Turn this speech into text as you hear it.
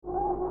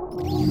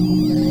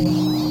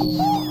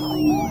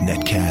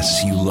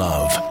Netcasts you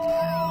love.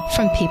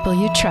 From people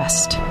you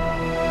trust.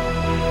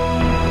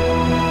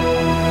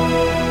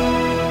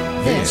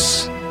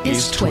 This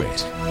is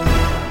Twit.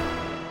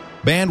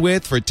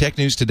 Bandwidth for Tech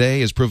News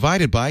Today is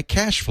provided by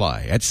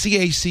CacheFly at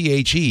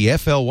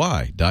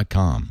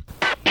CACHEFLY.com.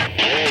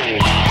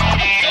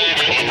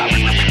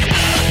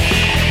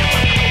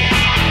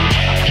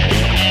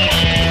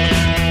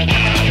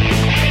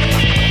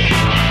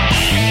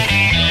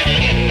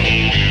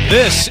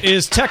 This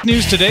is Tech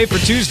News Today for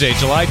Tuesday,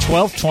 July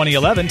 12th,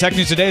 2011. Tech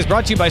News Today is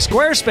brought to you by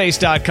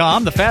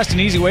Squarespace.com, the fast and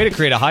easy way to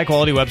create a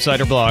high-quality website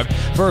or blog.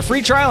 For a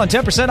free trial and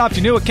 10% off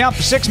your new account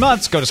for 6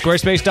 months, go to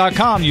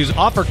Squarespace.com. Use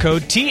offer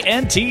code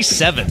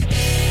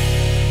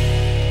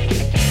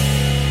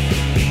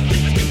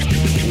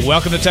TNT7.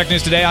 Welcome to Tech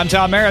News Today. I'm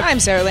Tom Merritt. I'm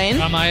Sarah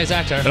Lane. I'm Aya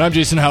Zakhtar. And I'm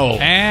Jason Howell.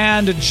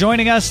 And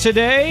joining us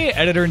today,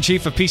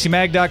 editor-in-chief of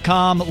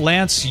PCMag.com,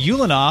 Lance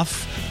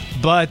Ulanoff.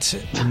 But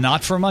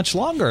not for much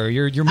longer.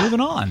 You're moving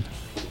on.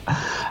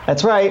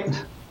 That's right.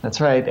 That's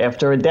right.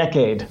 After a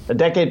decade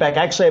back.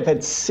 Actually, I've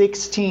had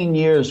 16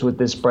 years with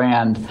this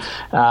brand,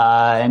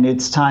 and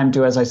it's time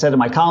to, as I said in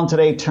my column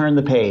today, turn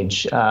the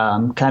page.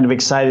 I'm kind of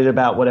excited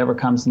about whatever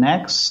comes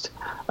next.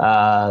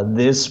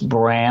 This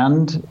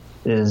brand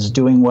is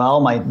doing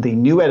well. The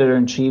new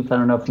editor-in-chief, I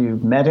don't know if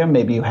you've met him.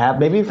 Maybe you have.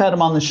 Maybe you've had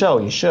him on the show.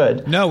 You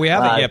should. No, we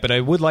haven't yet, but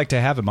I would like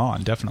to have him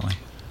on, definitely.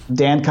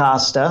 Dan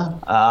Costa,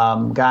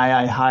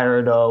 guy I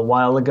hired a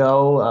while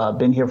ago,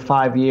 been here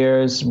 5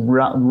 years,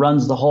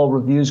 runs the whole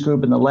reviews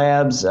group in the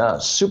labs,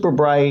 super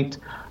bright,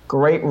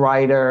 great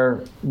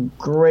writer,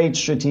 great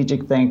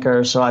strategic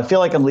thinker. So I feel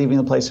like I'm leaving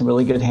the place in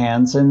really good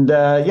hands. And,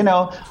 a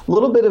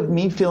little bit of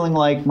me feeling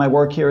like my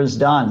work here is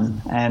done.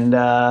 And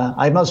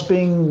I must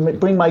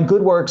bring my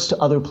good works to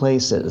other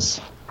places.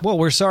 Well,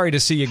 we're sorry to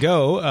see you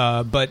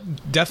go, but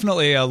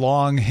definitely a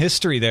long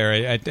history there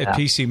at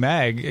PC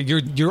Mag.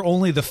 You're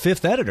only the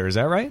 5th editor, is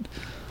that right?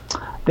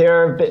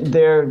 Dan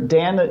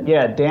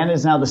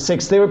is now the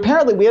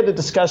 6th. We had a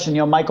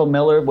discussion. Michael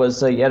Miller was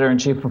the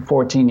editor-in-chief for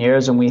 14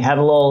 years, and we had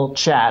a little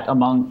chat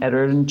among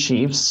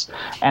editor-in-chiefs.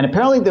 And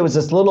apparently there was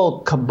this little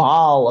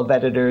cabal of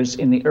editors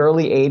in the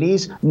early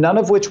 80s, none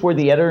of which were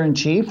the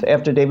editor-in-chief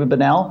after David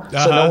Bennell.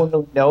 So no one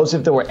really knows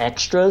if there were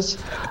extras.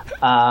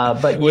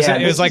 But it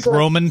was like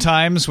Roman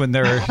times when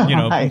there were,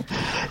 Right.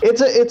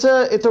 It's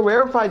a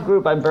rarefied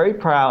group. I'm very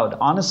proud.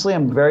 Honestly,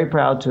 I'm very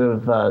proud to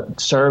have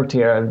served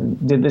here. I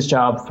did this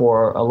job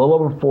for a little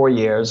over 4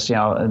 years,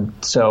 and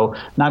so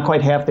not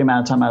quite half the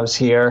amount of time I was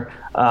here.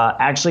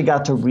 Actually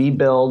got to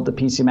rebuild the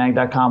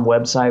PCMag.com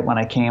website when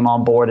I came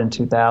on board in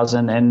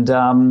 2000, and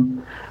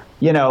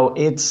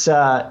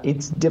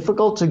it's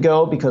difficult to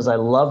go because I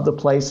love the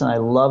place and I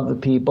love the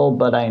people,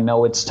 but I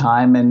know it's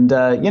time, and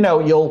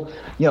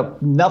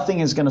nothing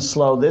is going to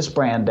slow this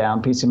brand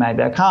down,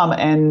 PCMag.com,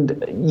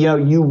 and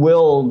you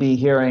will be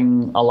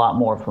hearing a lot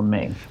more from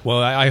me.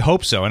 Well, I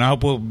hope so, and I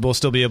hope we'll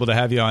still be able to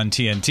have you on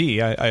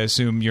TNT. I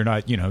assume you're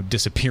not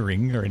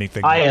disappearing or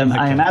anything. I am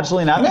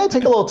absolutely not. I'm going to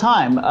take a little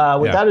time,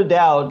 without a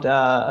doubt.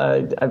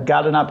 I've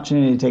got an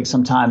opportunity to take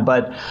some time,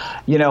 but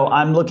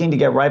I'm looking to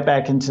get right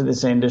back into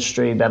this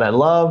industry that I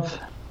love,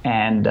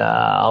 and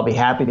I'll be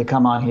happy to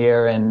come on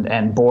here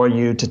and bore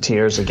you to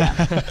tears again.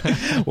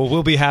 Well,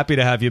 we'll be happy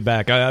to have you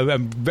back.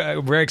 I'm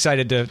very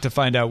excited to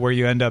find out where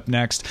you end up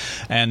next.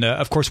 And,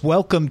 of course,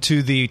 welcome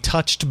to the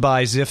Touched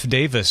by Ziff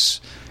Davis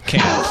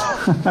camp.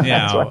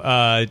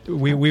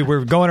 We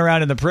were going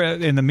around in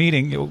the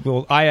meeting.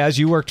 Well, as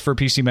you worked for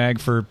PC Mag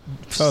for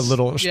a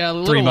little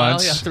 3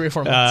 months. Yeah, 3 or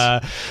 4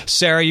 months.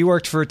 Sarah, you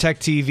worked for Tech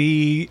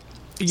TV.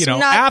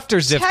 After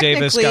Ziff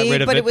Davis got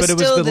rid of it, but it was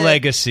the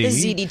legacy.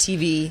 The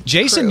ZDTV.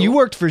 Jason, crew. You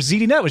worked for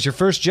ZDNet. It was your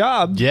first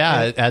job.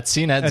 Yeah, at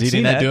CNET,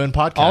 ZDNet doing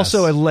podcasts.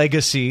 Also a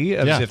legacy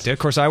of Ziff Davis. Of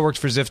course, I worked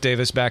for Ziff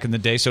Davis back in the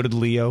day. So did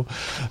Leo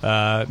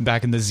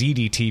back in the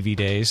ZDTV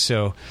days.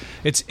 So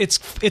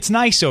it's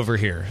nice over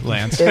here,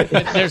 Lance.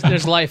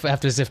 There's life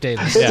after Ziff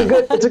Davis.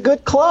 It's a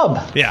good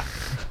club. Yeah.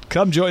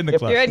 Come join the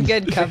club. You're in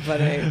good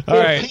company. All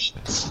right.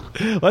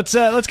 Let's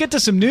get to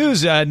some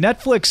news.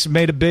 Netflix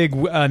made a big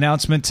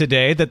announcement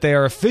today that they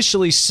are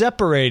officially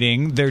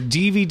separating their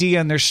DVD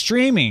and their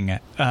streaming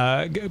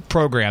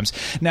programs.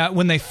 Now,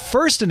 when they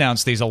first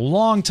announced these a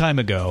long time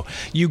ago,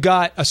 you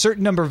got a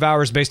certain number of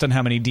hours based on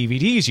how many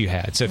DVDs you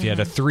had. So if you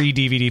had a 3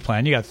 DVD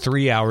plan, you got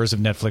 3 hours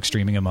of Netflix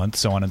streaming a month,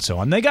 so on and so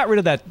on. They got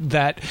rid of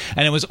that,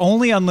 and it was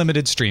only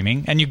unlimited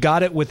streaming, and you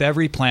got it with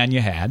every plan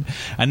you had.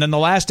 And then the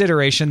last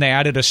iteration, they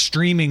added a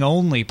streaming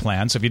only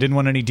plan, so if you didn't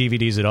want any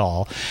DVDs at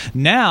all.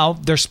 Now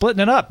they're splitting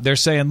it up. They're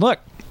saying, look,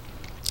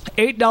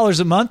 $8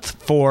 a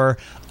month for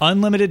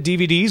unlimited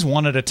DVDs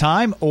one at a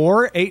time,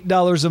 or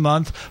 $8 a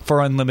month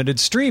for unlimited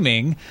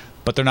streaming,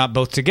 but they're not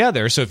both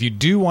together. So if you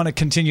do want to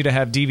continue to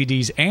have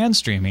DVDs and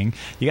streaming,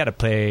 you got to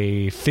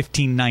pay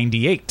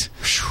 $15.98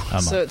 a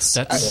month. So it's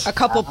a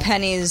couple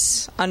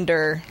pennies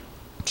under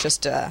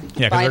just Yeah,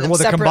 buying them they're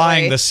separately.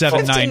 combining the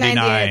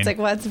 $7.99. It's like,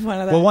 what's the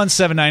point of that? Well, one's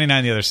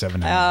 $7.99, the other's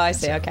 $7.99. Oh, I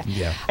see. So, Okay.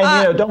 Yeah.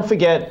 And don't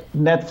forget,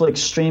 Netflix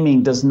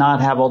streaming does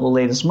not have all the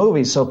latest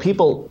movies, so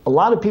a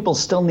lot of people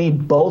still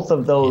need both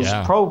of those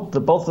both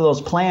of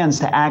those plans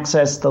to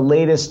access the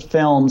latest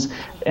films,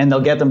 and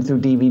they'll get them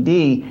through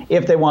DVD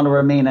if they want to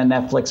remain a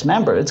Netflix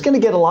member. It's going to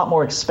get a lot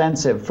more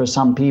expensive for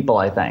some people,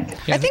 I think.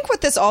 I think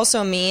what this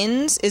also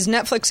means is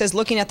Netflix is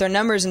looking at their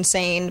numbers and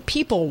saying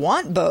people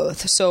want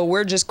both, so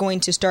we're just going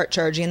to start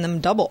charging them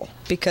double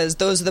because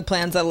those are the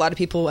plans that a lot of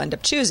people will end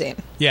up choosing.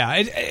 Yeah,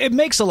 it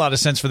makes a lot of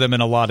sense for them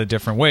in a lot of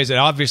different ways. It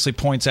obviously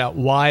points out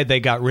why they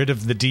got rid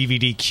of the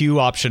DVD queue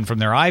option from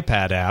their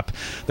iPad app.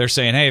 They're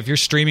saying, hey, if you're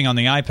streaming on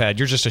the iPad,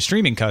 you're just a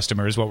streaming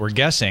customer is what we're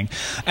guessing.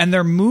 And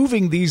they're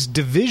moving these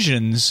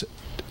divisions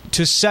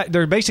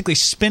they're basically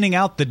spinning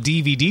out the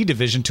DVD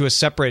division to a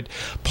separate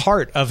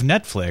part of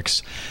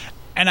Netflix.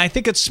 And I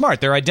think it's smart.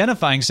 They're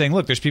identifying, saying,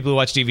 look, there's people who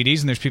watch DVDs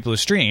and there's people who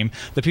stream.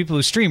 The people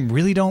who stream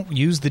really don't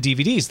use the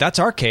DVDs. That's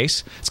our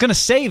case. It's going to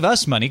save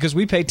us money because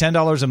we pay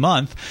 $10 a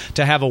month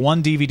to have a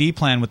one DVD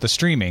plan with the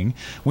streaming.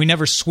 We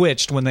never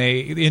switched when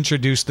they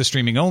introduced the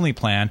streaming-only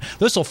plan.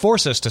 This will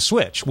force us to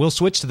switch. We'll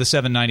switch to the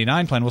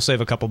 $7.99 plan. We'll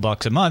save a couple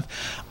bucks a month.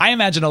 I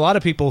imagine a lot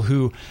of people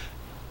who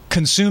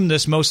consume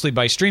this mostly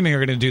by streaming are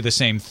going to do the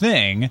same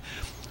thing.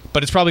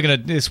 But it's probably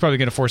going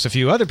to force a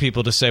few other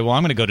people to say, well,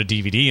 I'm going to go to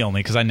DVD only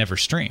because I never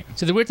stream.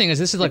 So the weird thing is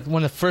this is like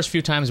one of the first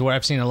few times where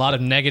I've seen a lot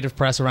of negative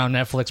press around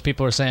Netflix.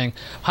 People are saying,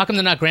 how come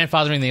they're not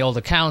grandfathering the old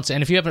accounts?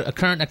 And if you have a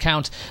current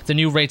account, the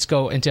new rates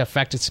go into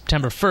effect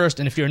September 1st.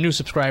 And if you're a new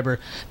subscriber,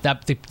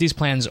 these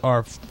plans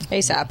are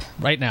ASAP.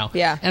 Right now.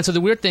 Yeah. And so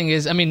the weird thing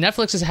is, I mean,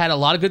 Netflix has had a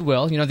lot of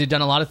goodwill. You know, they've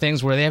done a lot of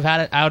things where they have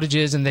had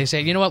outages and they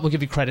say, you know what, we'll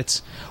give you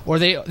credits. Or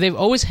they've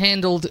always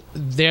handled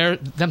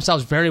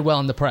themselves very well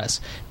in the press.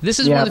 This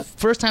is one of the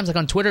first times, like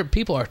on Twitter,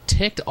 people are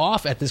ticked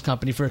off at this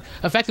company for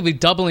effectively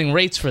doubling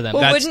rates for them.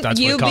 Well, wouldn't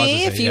you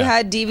be if you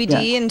had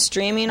DVD and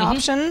streaming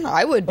option?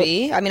 I would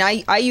be. I mean,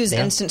 I use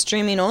instant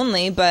streaming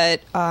only,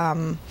 but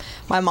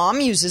my mom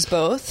uses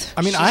both.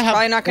 I mean, she's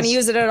probably not going to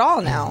use it at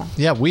all now.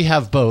 Yeah, we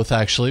have both,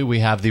 actually. We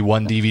have the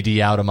one DVD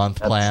out a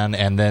month plan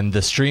and then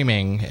the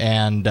streaming.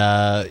 And,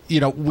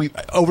 we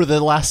over the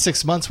last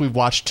 6 months, we've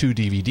watched 2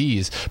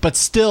 DVDs. But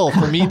still,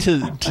 for me to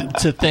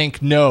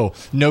think, no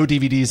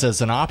DVDs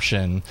as an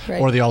option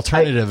or the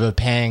alternative of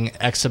paying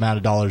X amount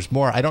of dollars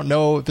more, I don't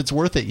know if it's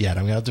worth it yet.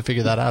 I'm going to have to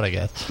figure that out, I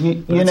guess.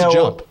 You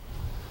know,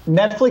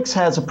 Netflix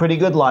has a pretty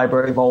good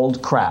library of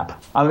old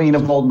crap. I mean,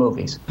 of old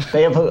movies.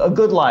 They have a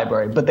good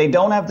library, but they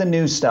don't have the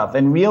new stuff.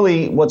 And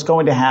really what's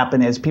going to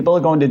happen is people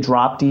are going to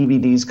drop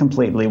DVDs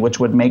completely,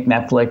 which would make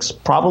Netflix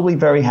probably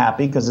very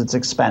happy because it's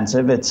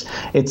expensive.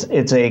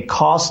 It's a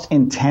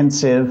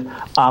cost-intensive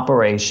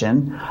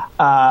operation,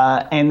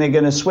 and they're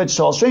going to switch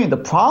to all streaming. The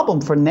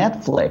problem for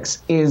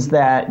Netflix is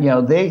that,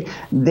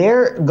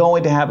 they're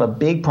going to have a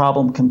big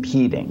problem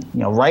competing.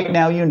 Right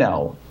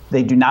now,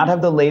 they do not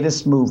have the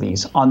latest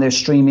movies on their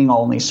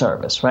streaming-only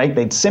service, right?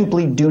 They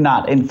simply do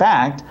not. In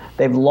fact,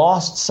 they've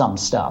lost some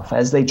stuff.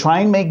 As they try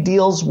and make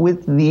deals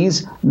with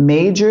these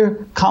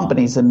major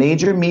companies, the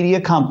major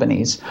media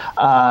companies,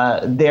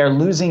 they're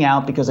losing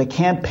out because they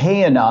can't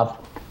pay enough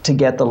to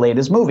get the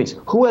latest movies.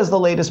 Who has the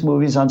latest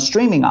movies on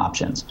streaming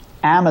options?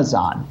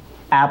 Amazon,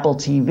 Apple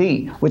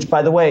TV, which,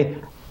 by the way,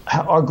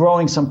 are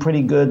growing some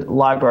pretty good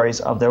libraries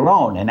of their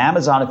own. And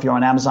Amazon, if you're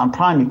on Amazon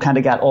Prime, you've kind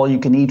of got all you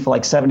can eat for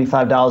like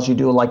 $75. You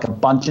do like a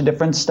bunch of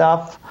different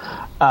stuff.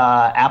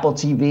 Apple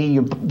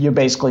TV, you're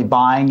basically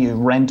buying. You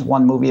rent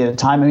one movie at a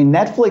time. I mean,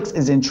 Netflix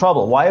is in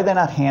trouble. Why are they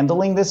not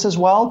handling this as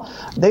well?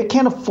 They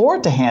can't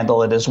afford to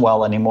handle it as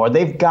well anymore.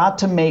 They've got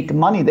to make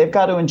money. They've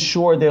got to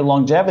ensure their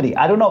longevity.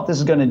 I don't know if this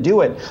is going to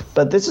do it,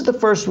 but this is the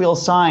first real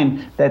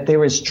sign that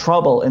there is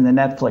trouble in the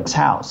Netflix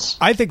house.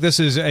 I think this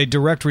is a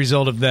direct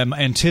result of them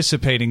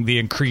anticipating the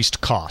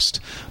increased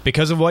cost.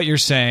 Because of what you're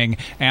saying,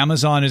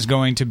 Amazon is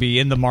going to be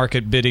in the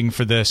market bidding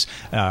for this.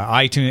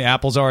 iTunes,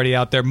 Apple's already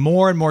out there.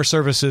 More and more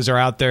services are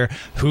out there.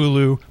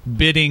 Hulu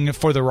bidding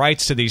for the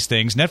rights to these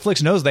things.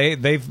 Netflix knows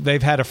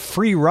they've had a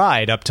free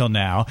ride up till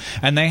now,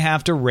 and they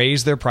have to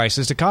raise their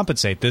prices to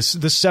compensate. This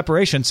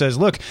separation says,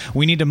 look,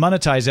 we need to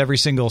monetize every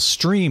single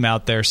stream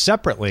out there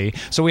separately,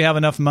 so we have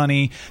enough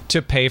money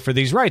to pay for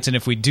these rights. And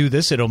if we do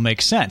this, it'll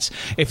make sense.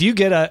 If you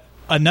get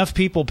enough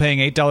people paying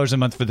 $8 a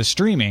month for the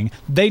streaming,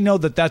 they know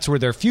that that's where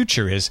their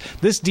future is.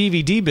 This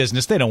DVD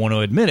business, they don't want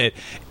to admit it,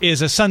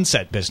 is a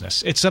sunset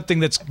business. It's something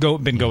that's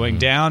been going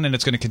down, and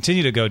it's going to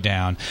continue to go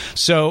down.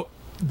 So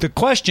the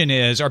question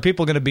is, are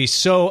people going to be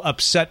so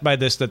upset by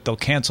this that they'll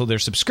cancel their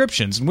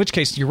subscriptions? In which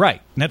case, you're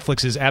right.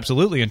 Netflix is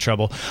absolutely in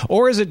trouble.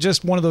 Or is it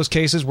just one of those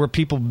cases where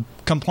people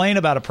complain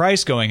about a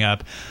price going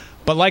up,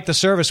 but like the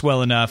service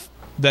well enough,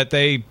 that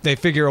they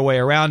figure a way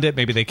around it.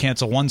 Maybe they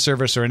cancel one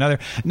service or another.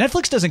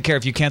 Netflix doesn't care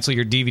if you cancel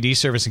your DVD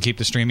service and keep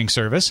the streaming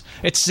service.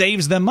 It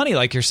saves them money,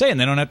 like you're saying.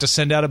 They don't have to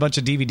send out a bunch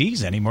of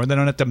DVDs anymore. They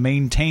don't have to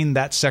maintain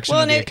that section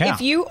of the account.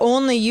 If you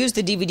only use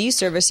the DVD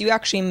service, you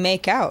actually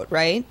make out,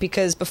 right?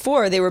 Because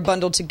before they were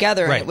bundled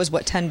together, and it was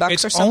what, $10 or something.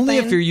 It's only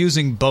if you're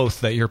using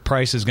both that your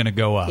price is going to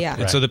go up. Yeah.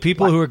 And so the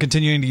people who are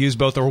continuing to use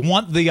both or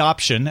want the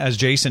option, as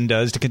Jason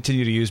does, to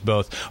continue to use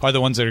both are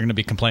the ones that are going to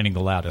be complaining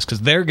the loudest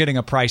because they're getting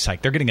a price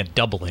hike. They're getting a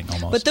doubling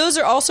almost. But those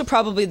are also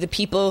probably the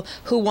people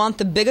who want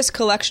the biggest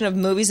collection of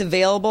movies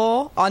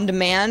available on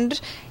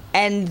demand,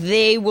 and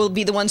they will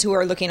be the ones who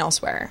are looking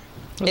elsewhere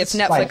if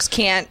Netflix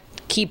can't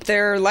keep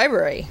their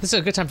library. This is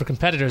a good time for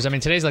competitors. I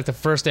mean, today's like the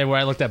first day where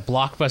I looked at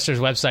Blockbuster's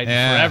website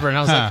forever, and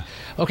I was like,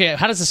 okay,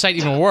 how does the site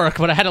even work?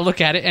 But I had to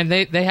look at it, and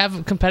they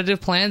have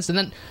competitive plans. And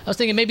then I was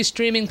thinking maybe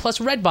streaming plus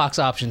Redbox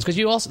options, because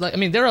you also, I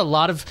mean, there's a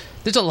lot of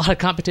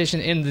competition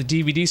in the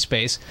DVD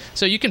space,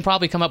 so you can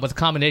probably come up with a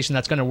combination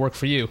that's going to work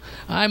for you.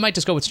 I might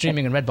just go with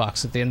streaming and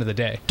Redbox at the end of the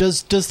day.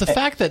 Does the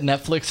fact that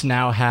Netflix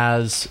now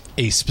has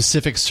a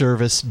specific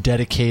service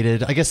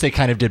dedicated, I guess they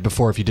kind of did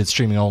before if you did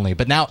streaming only,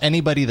 but now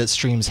anybody that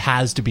streams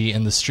has to be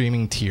in the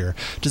streaming tier.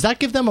 Does that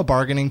give them a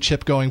bargaining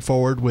chip going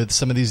forward with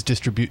some of these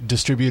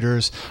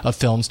distributors of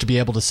films to be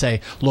able to say,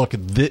 look,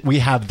 we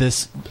have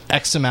this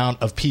X amount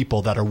of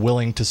people that are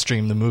willing to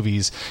stream the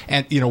movies,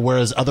 and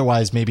whereas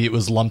otherwise maybe it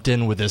was lumped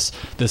in with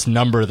this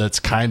number that's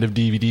kind of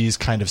DVDs,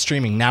 kind of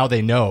streaming. Now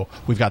they know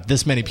we've got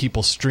this many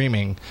people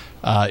streaming.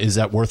 Is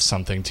that worth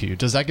something to you?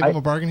 Does that give them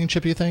a bargaining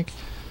chip, you think?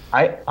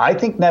 I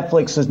think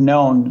Netflix has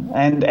known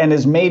and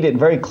has made it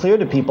very clear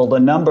to people the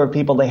number of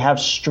people they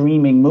have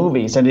streaming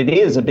movies, and it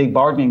is a big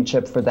bargaining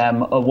chip for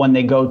them when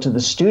they go to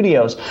the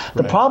studios.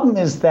 The problem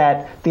is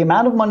that the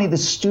amount of money the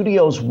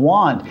studios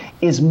want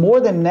is more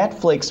than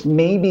Netflix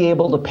may be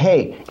able to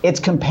pay. Its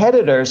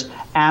competitors,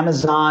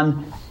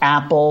 Amazon,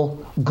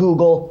 Apple,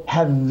 Google,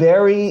 have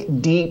very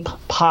deep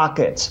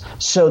pockets,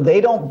 so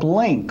they don't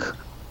blink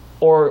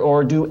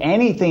or do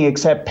anything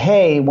except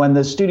pay when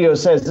the studio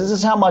says, this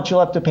is how much you'll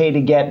have to pay to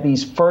get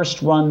these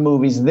first-run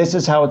movies. This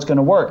is how it's going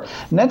to work.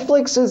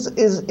 Netflix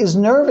is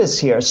nervous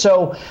here.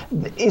 So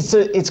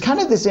it's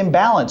kind of this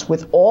imbalance.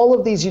 With all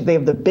of these, they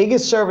have the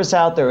biggest service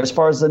out there as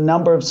far as the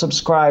number of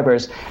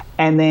subscribers,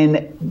 and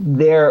then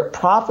their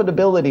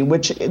profitability,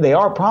 which they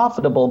are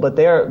profitable, but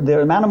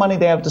their amount of money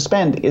they have to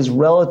spend is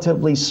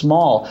relatively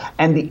small.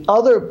 And the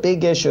other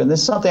big issue, and this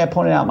is something I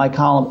pointed out in my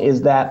column,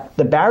 is that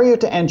the barrier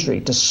to entry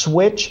to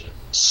switch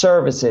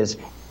services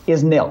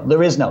is nil.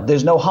 There's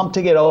no hump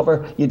to get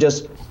over. You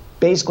just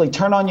basically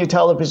turn on your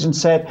television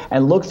set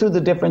and look through the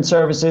different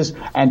services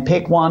and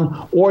pick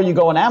one, or you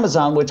go on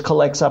Amazon, which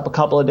collects up a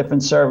couple of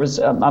different services.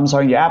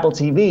 Your Apple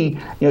TV.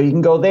 You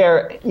can go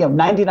there.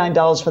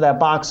 $99 for that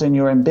box, and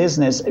you're in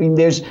business. I mean,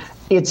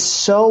 it's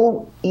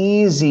so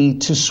easy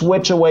to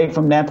switch away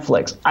from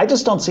Netflix. I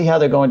just don't see how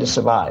they're going to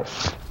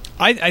survive.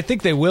 I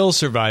think they will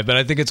survive, but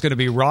I think it's going to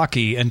be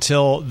rocky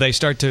until they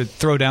start to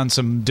throw down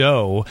some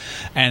dough.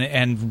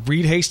 And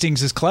Reed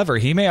Hastings is clever.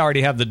 He may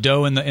already have the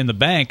dough in the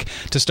bank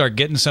to start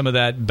getting some of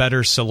that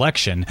better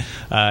selection.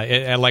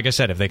 Like I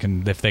said, if they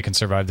can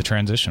survive the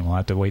transition, we'll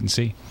have to wait and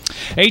see.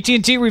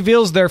 AT&T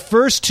reveals their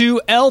first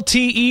 2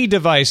 LTE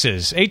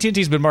devices.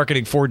 AT&T's been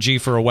marketing 4G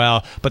for a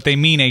while, but they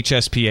mean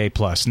HSPA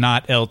plus,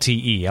 not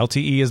LTE.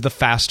 LTE is the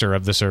faster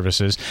of the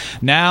services.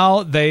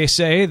 Now they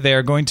say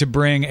they're going to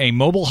bring a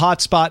mobile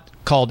hotspot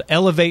called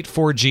Elevate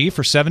 4G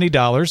for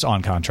 $70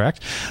 on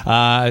contract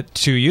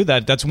to you.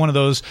 That's one of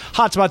those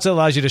hotspots that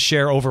allows you to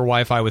share over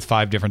Wi-Fi with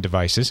 5 different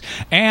devices,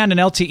 and an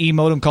LTE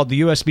modem called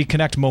the USB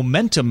Connect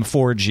Momentum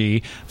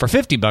 4G for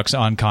 $50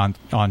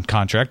 on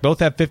contract. Both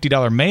have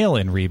 $50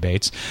 mail-in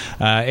rebates.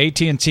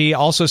 AT&T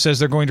also says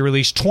they're going to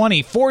release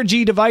 20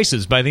 4G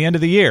devices by the end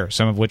of the year,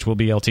 some of which will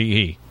be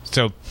LTE.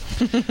 So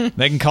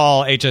they can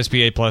call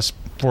HSPA plus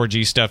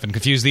 4G stuff and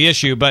confuse the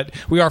issue, but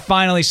we are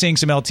finally seeing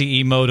some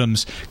LTE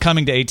modems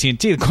coming to AT&T.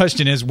 The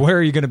question is, where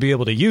are you going to be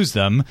able to use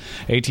them?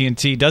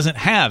 AT&T doesn't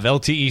have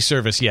LTE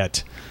service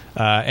yet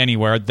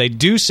anywhere. They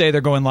do say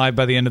they're going live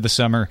by the end of the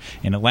summer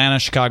in Atlanta,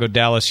 Chicago,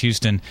 Dallas,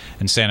 Houston,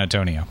 and San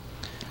Antonio.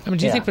 I mean,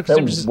 do you think for they're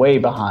consumers, way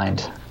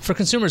behind? For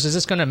consumers, is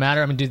this going to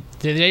matter? I mean, do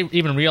they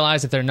even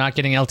realize that they're not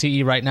getting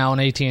LTE right now on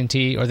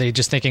AT&T, or are they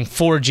just thinking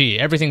 4G?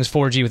 Everything's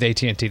 4G with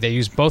AT&T. They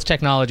use both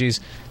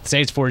technologies,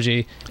 say it's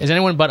 4G. Is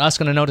anyone but us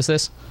going to notice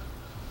this?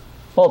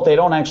 Well, if they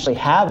don't actually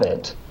have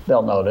it,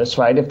 they'll notice,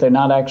 right? If they're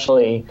not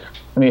actually,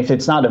 if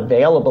it's not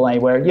available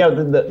anywhere.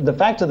 The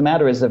fact of the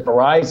matter is that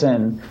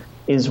Verizon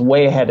is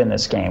way ahead in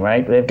this game,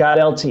 right? They've got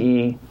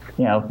LTE,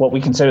 what we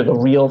consider the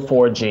real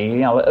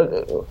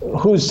 4G.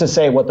 Who's to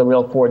say what the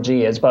real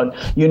 4G is? But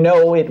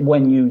it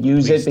when you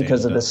use it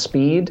because of the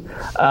speed.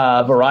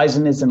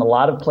 Verizon is in a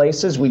lot of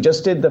places. We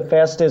just did the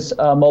fastest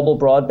mobile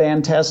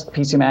broadband test.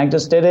 PC Mag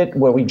just did it,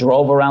 where we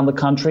drove around the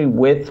country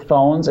with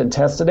phones and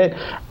tested it.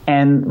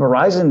 And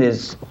Verizon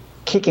is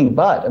kicking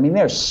butt. I mean,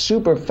 they're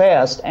super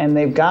fast, and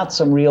they've got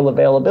some real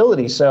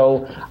availability.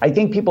 So I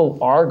think people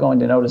are going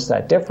to notice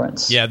that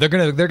difference. Yeah, they're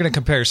gonna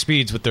compare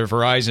speeds with their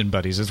Verizon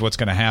buddies. Is what's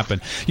going to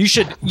happen. You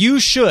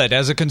should,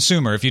 as a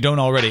consumer, if you don't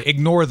already,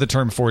 ignore the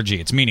term 4G.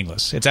 It's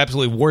meaningless. It's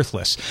absolutely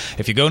worthless.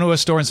 If you go to a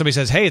store and somebody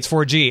says, "Hey, it's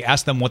 4G,"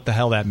 ask them what the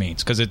hell that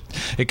means, because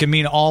it can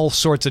mean all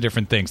sorts of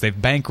different things.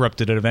 They've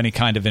bankrupted it of any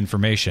kind of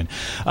information.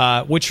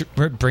 Which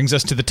brings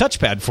us to the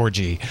touchpad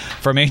 4G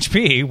from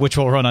HP, which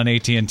will run on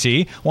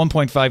AT&T,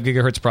 1.5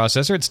 gigahertz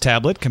processor. It's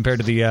tablet compared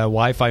to the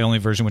Wi-Fi only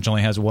version, which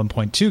only has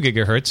 1.2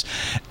 gigahertz.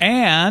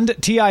 And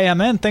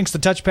TIMN thinks the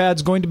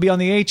touchpad's going to be on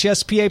the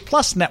HSPA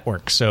Plus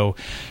network. So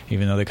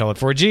even though they call it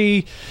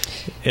 4G,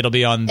 it'll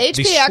be on the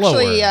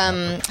slower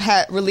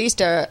actually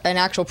released an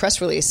actual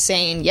press release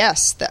saying,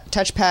 yes, the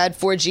touchpad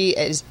 4G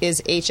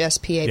is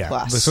HSPA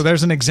Plus. So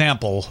there's an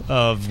example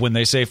of when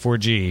they say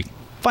 4G.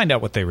 Find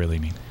out what they really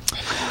mean.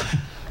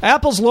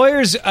 Apple's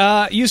lawyers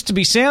used to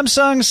be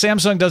Samsung.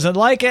 Samsung doesn't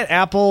like it.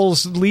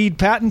 Apple's lead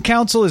patent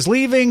counsel is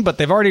leaving, but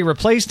they've already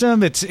replaced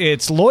him.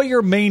 It's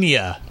lawyer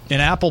mania in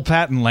Apple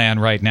patent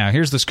land right now.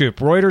 Here's the scoop.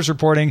 Reuters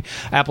reporting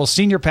Apple's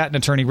senior patent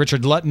attorney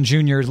Richard Lutton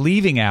Jr.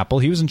 leaving Apple.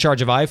 He was in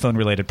charge of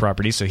iPhone-related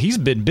properties, so he's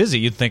been busy.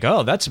 You'd think,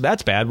 oh, that's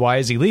bad. Why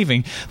is he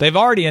leaving? They've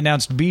already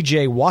announced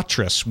B.J.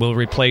 Watrous will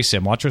replace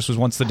him. Watrous was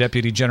once the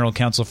deputy general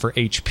counsel for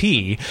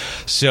HP,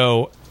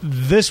 so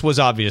this was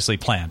obviously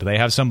planned. They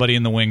have somebody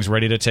in the wings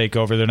ready to take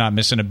over. They're not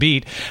missing a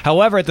beat.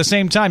 However, at the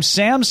same time,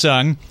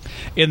 Samsung,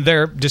 in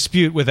their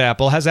dispute with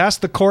Apple, has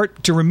asked the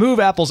court to remove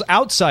Apple's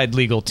outside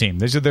legal team.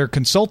 These are their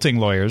consulting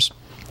lawyers,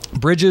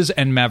 Bridges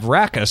and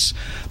Mavrakis,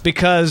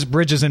 because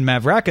Bridges and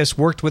Mavrakis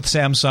worked with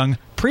Samsung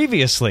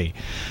previously.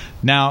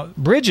 Now,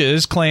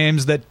 Bridges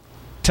claims that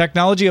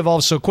technology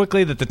evolves so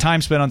quickly that the time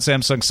spent on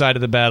Samsung's side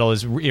of the battle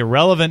is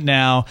irrelevant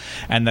now,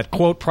 and that,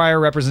 quote, prior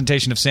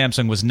representation of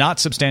Samsung was not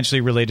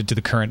substantially related to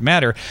the current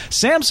matter.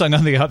 Samsung,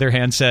 on the other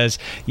hand, says,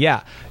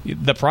 yeah,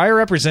 the prior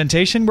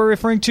representation we're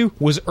referring to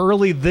was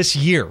early this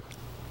year.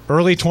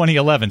 Early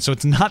 2011, so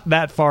it's not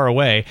that far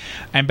away.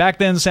 And back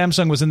then,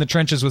 Samsung was in the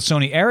trenches with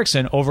Sony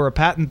Ericsson over a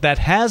patent that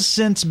has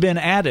since been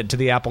added to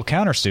the Apple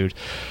countersuit.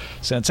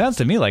 So it sounds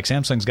to me like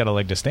Samsung's got a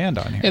leg to stand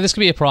on here. Yeah, this could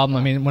be a problem.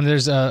 I mean, when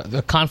there's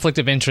a conflict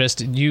of interest,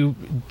 you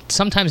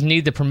sometimes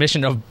need the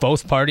permission of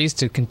both parties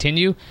to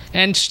continue.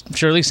 And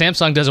surely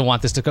Samsung doesn't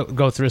want this to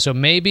go through. So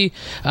maybe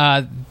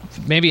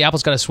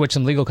Apple's got to switch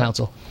some legal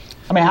counsel.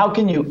 I mean, how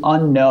can you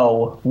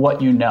unknow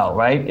what you know,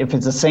 right? If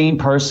it's the same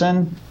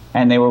person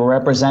and they were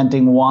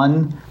representing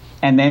one,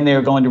 and then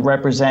they're going to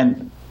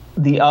represent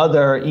the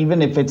other,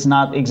 even if it's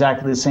not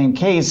exactly the same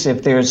case,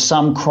 if there's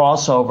some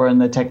crossover in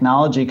the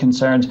technology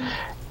concerns,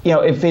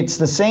 if it's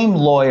the same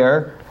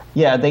lawyer,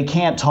 yeah, they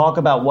can't talk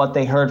about what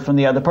they heard from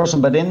the other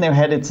person, but in their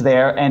head it's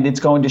there, and it's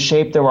going to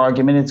shape their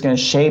argument. It's going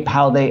to shape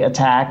how they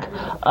attack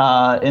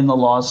in the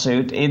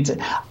lawsuit.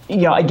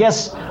 I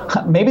guess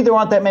maybe there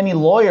aren't that many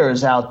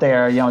lawyers out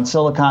there, in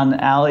Silicon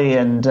Alley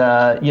and,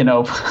 out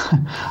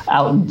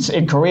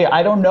in Korea.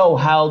 I don't know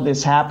how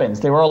this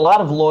happens. There are a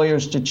lot of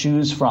lawyers to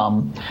choose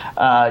from.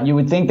 You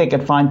would think they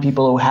could find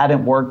people who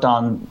hadn't worked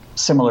on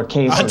similar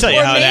cases. I'll tell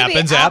you how it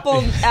happens.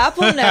 Apple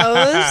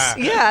knows,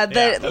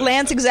 that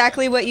Lance,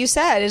 exactly what you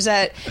said, is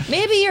that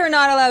maybe you're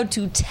not allowed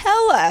to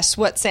tell us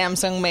what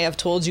Samsung may have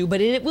told you, but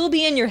it will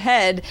be in your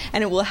head,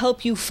 and it will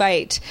help you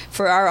fight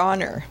for our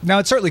honor. Now,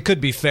 it certainly could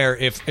be fair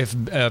if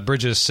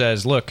Bridges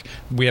says, look,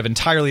 we have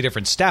entirely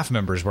different staff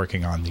members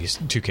working on these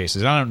two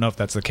cases. I don't know if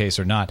that's the case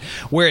or not.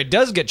 Where it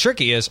does get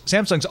tricky is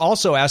Samsung's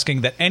also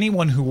asking that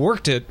anyone who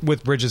worked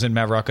with Bridges and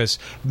Mavrakis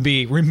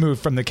be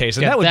removed from the case.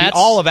 And that would be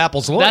all of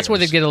Apple's lawyers. That's where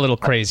they get a little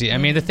crazy. I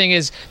mean, the thing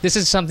is, this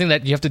is something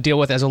that you have to deal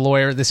with as a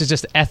lawyer. This is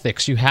just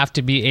ethics. You have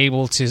to be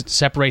able to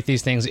separate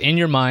these things in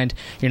your mind.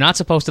 You're not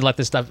supposed to let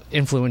this stuff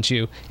influence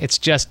you. This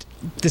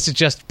is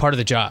just part of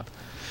the job.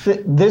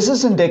 This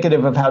is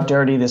indicative of how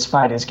dirty this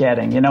fight is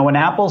getting. When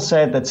Apple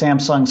said that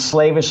Samsung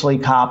slavishly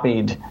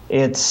copied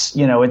its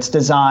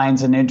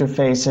designs and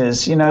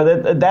interfaces,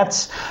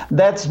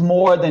 that's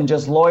more than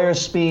just lawyer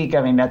speak.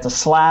 I mean, that's a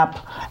slap.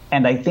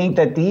 And I think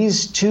that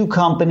these two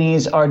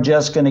companies are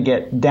just going to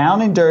get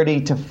down and dirty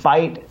to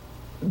fight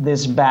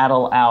this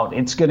battle out.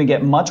 It's going to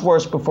get much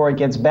worse before it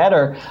gets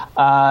better,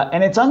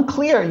 and it's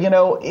unclear.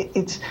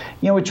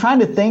 We're trying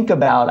to think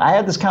about. I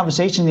had this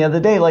conversation the other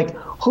day. Like,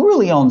 who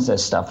really owns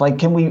this stuff? Like,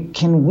 can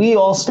we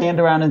all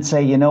stand around and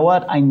say, you know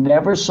what? I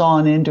never saw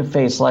an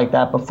interface like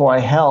that before I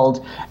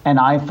held an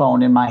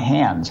iPhone in my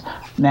hands.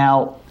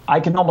 Now, I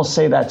can almost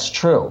say that's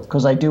true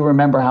because I do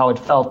remember how it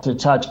felt to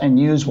touch and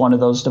use one of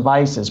those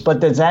devices.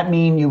 But does that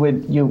mean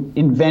you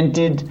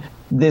invented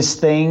this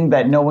thing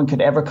that no one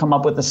could ever come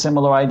up with a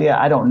similar idea?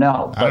 I don't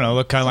know. I don't know.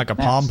 Look kind of like a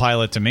Palm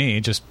Pilot to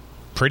me, just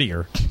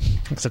prettier.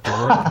 except it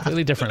worked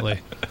completely differently.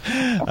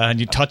 And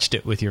you touched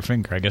it with your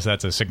finger. I guess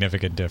that's a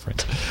significant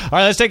difference. All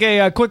right, let's take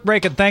a quick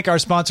break and thank our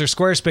sponsor,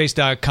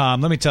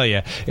 Squarespace.com. Let me tell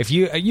you, if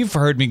you've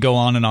heard me go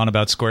on and on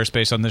about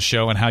Squarespace on this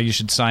show and how you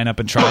should sign up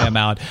and try them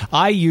out.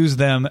 I use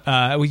them.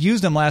 We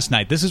used them last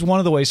night. This is one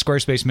of the ways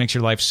Squarespace makes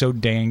your life so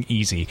dang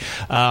easy.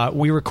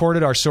 We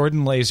recorded our Sword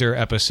and Laser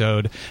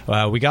episode.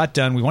 We got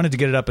done. We wanted to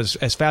get it up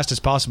as fast as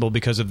possible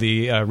because of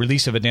the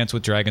release of A Dance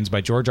with Dragons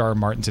by George R. R.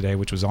 Martin today,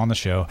 which was on the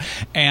show.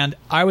 And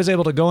I was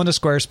able to go into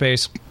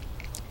Squarespace,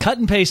 cut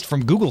and paste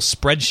from Google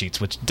Spreadsheets,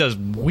 which does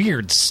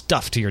weird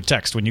stuff to your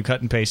text when you cut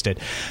and paste it,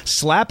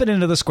 slap it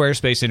into the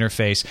Squarespace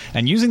interface,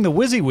 and using the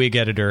WYSIWYG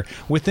editor,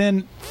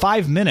 within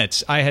 5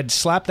 minutes, I had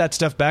slapped that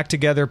stuff back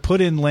together, put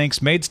in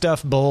links, made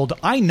stuff bold.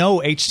 I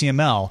know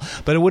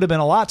HTML, but it would have been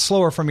a lot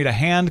slower for me to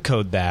hand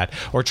code that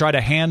or try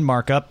to hand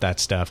mark up that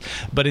stuff.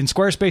 But in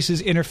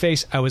Squarespace's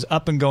interface, I was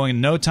up and going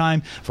in no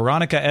time.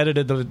 Veronica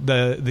edited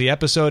the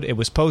episode. It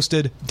was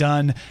posted,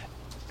 done.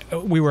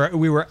 We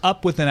were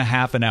up within a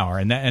half an hour,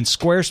 and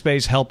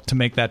Squarespace helped to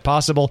make that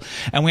possible.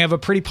 And we have a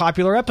pretty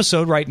popular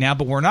episode right now,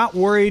 but we're not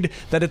worried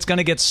that it's going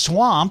to get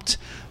swamped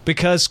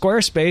because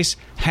Squarespace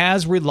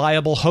has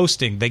reliable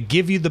hosting. They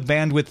give you the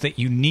bandwidth that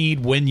you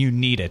need when you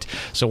need it.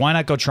 So why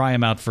not go try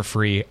them out for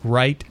free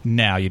right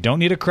now? You don't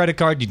need a credit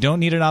card. You don't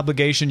need an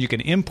obligation. You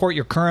can import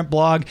your current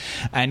blog,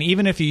 and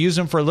even if you use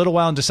them for a little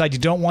while and decide you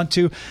don't want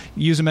to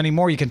use them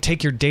anymore, you can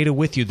take your data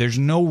with you. There's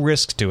no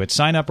risk to it.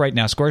 Sign up right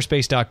now,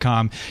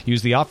 squarespace.com.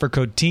 Use the offer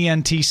code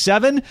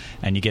TNT7,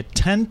 and you get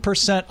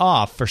 10%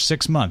 off for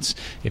 6 months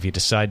if you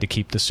decide to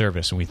keep the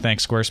service. And we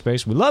thank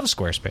Squarespace. We love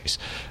Squarespace.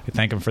 We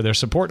thank them for their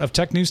support of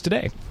Tech News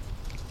Today.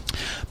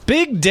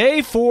 Big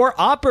day for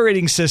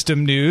operating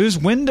system news.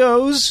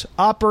 Windows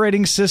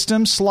operating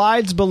system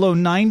slides below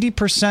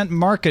 90%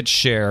 market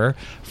share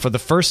for the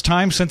first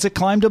time since it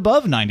climbed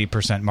above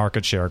 90%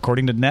 market share,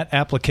 according to Net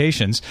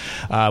Applications.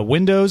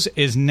 Windows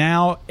is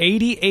now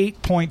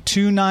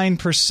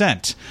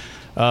 88.29%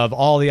 of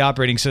all the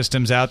operating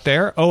systems out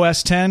there.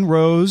 OS X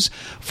rose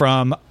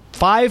from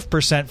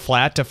 5%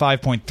 flat to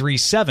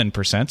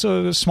 5.37%,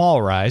 so a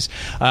small rise.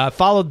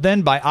 Followed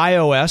then by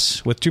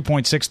iOS with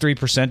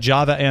 2.63%,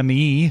 Java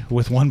ME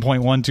with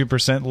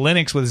 1.12%,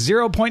 Linux with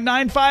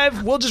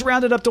 0.95%. We'll just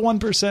round it up to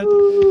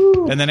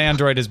 1%. And then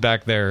Android is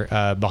back there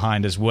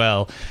behind as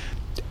well.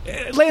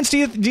 Lance, do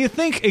you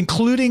think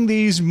including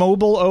these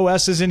mobile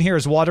OSs in here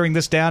is watering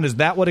this down? Is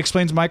that what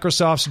explains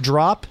Microsoft's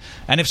drop?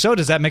 And if so,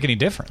 does that make any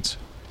difference?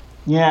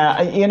 Yeah,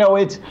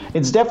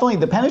 it's definitely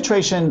the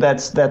penetration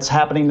that's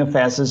happening the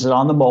fastest is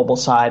on the mobile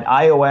side.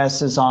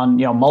 iOS is on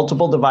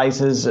multiple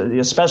devices,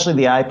 especially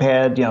the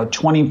iPad.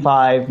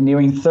 25,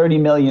 nearing 30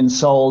 million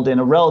sold in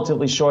a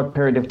relatively short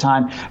period of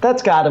time.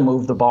 That's got to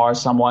move the bar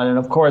somewhat. And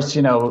of course,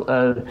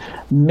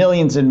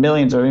 millions and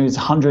millions, or maybe it's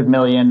 100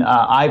 million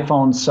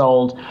iPhones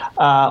sold,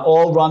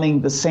 all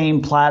running the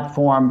same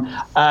platform.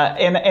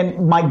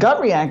 And my gut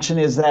reaction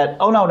is that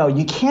no,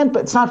 you can't.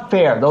 But it's not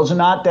fair. Those are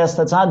not that's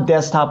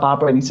not I'm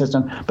operating system.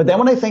 But then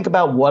when I think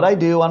about what I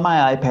do on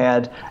my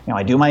iPad,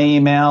 I do my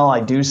email, I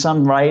do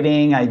some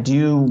writing, I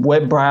do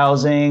web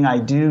browsing, I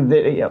do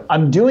video.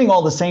 I'm doing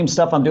all the same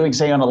stuff I'm doing,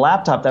 say, on a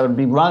laptop that would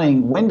be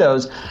running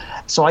Windows.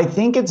 So I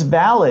think it's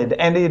valid,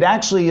 and it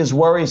actually is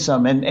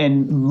worrisome.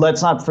 And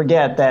let's not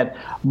forget that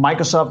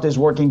Microsoft is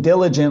working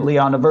diligently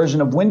on a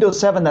version of Windows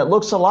 7 that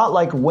looks a lot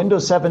like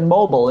Windows 7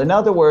 Mobile. In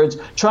other words,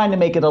 trying to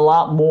make it a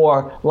lot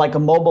more like a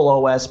mobile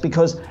OS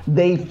because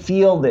they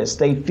feel this.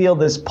 They feel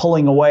this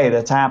pulling away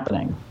that's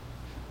happening.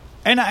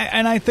 And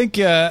I think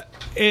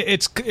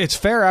it's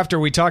fair after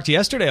we talked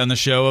yesterday on the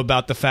show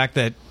about the fact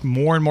that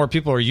more and more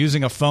people are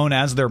using a phone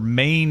as their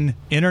main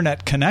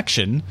internet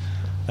connection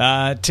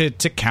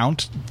to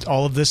count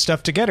all of this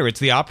stuff together. It's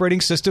the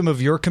operating system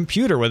of your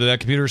computer, whether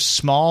that computer is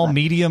small,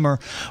 medium, or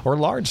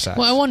large size.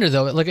 Well, I wonder,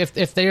 though, like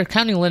if they're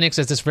counting Linux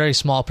as this very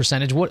small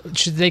percentage, what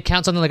should they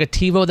count something like a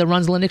TiVo that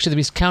runs Linux? Should they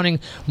be counting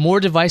more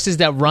devices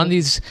that run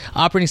these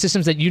operating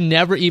systems that you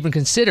never even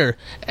consider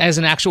as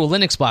an actual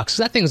Linux box?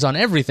 Because that thing's on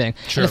everything.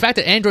 Sure. And the fact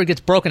that Android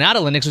gets broken out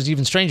of Linux was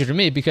even stranger to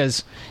me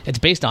because it's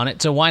based on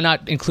it, so why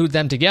not include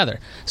them together?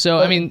 So,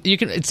 I mean,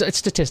 it's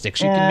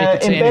statistics. You can make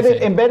it say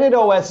anything. Embedded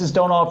OSs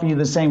don't offer you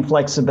the same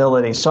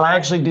flexibility. So I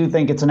actually do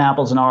think it's an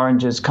apples and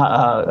oranges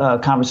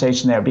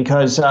conversation there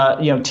because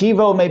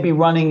TiVo may be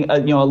running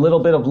a little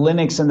bit of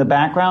Linux in the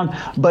background,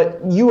 but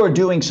you are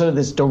doing sort of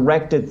this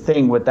directed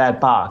thing with that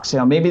box.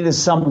 Maybe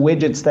there's some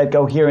widgets that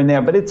go here and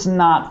there, but it's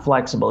not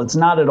flexible. It's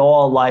not at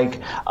all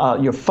like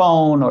your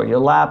phone or your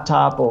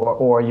laptop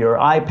or your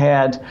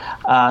iPad.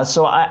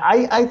 So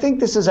I think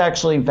this is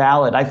actually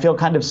valid. I feel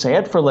kind of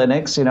sad for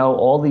Linux,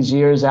 all these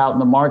years out in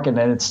the market,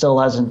 and it still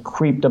hasn't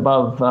creeped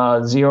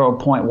above 0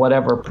 point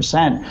whatever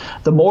 %.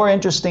 The more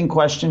interesting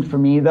question for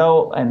me,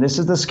 though, and this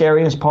is the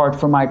scariest part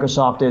for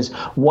Microsoft, is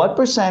what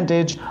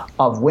percentage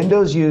of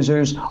Windows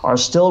users are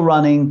still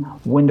running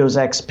Windows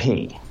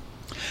XP?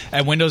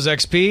 And Windows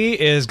XP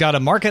has got a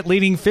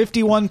market-leading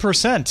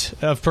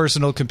 51% of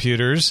personal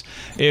computers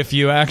if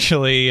you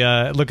actually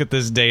look at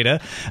this data.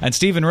 And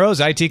Stephen Rose,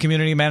 IT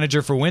Community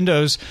Manager for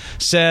Windows,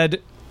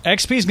 said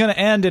XP is going to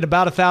end in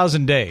about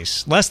 1,000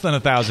 days. Less than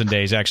 1,000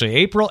 days, actually.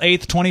 April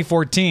 8th,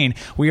 2014,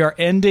 we are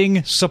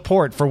ending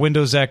support for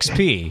Windows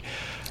XP.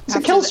 It's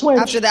a kill switch.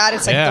 After that,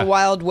 it's like the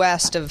Wild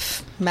West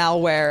of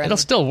malware. It'll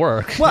still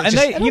work. Well, and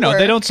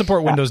they don't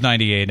support Windows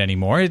 98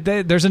 anymore.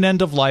 There's an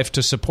end of life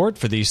to support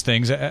for these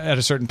things at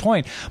a certain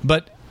point.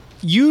 But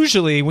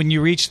usually when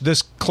you reach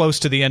this close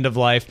to the end of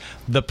life,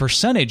 the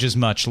percentage is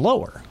much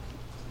lower.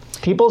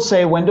 People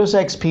say Windows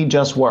XP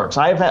just works.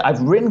 I've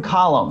written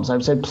columns.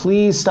 I've said,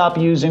 please stop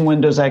using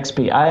Windows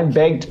XP. I've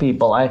begged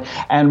people.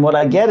 And what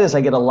I get is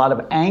I get a lot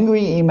of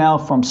angry email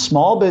from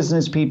small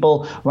business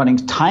people running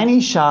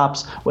tiny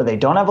shops where they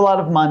don't have a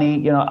lot of money.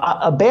 You know,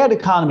 a bad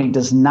economy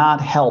does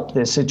not help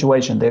this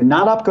situation. They're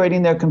not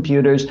upgrading their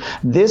computers.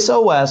 This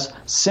OS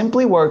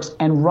simply works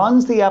and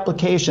runs the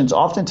applications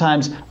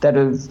oftentimes that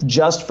are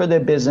just for their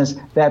business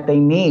that they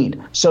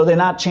need. So they're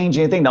not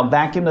changing anything. They'll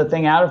vacuum the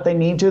thing out if they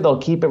need to. They'll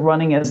keep it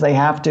running as they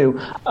have to,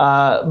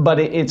 but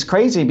it's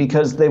crazy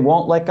because they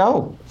won't let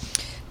go.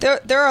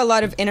 There are a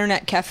lot of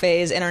internet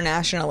cafes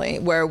internationally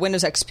where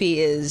Windows XP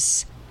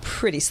is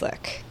pretty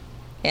slick,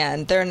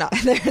 and they're not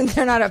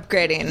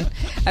upgrading.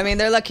 I mean,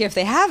 they're lucky if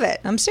they have it.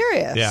 I'm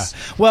serious. Yeah.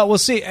 Well, we'll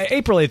see.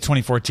 April 8th,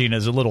 2014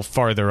 is a little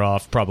farther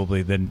off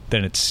probably than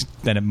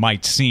it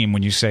might seem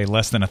when you say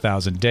less than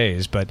 1,000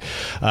 days. But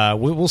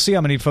we'll see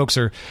how many folks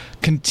are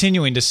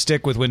continuing to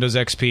stick with Windows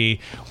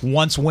XP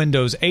once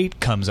Windows 8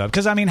 comes up.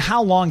 Because, I mean,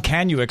 how long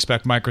can you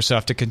expect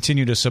Microsoft to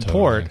continue to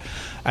support,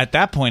 at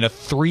that point, a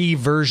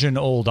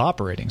 3-version-old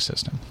operating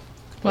system?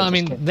 Well, I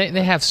mean,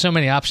 they have so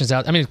many options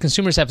out. I mean,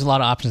 consumers have a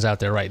lot of options out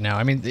there right now.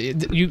 I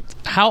mean,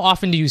 how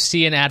often do you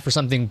see an ad for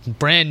something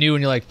brand new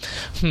and you're like,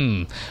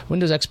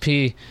 Windows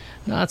XP,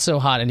 not so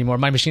hot anymore.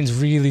 My machine's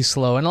really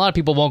slow. And a lot of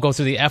people won't go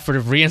through the effort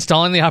of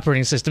reinstalling the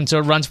operating system so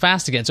it runs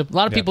fast again. So a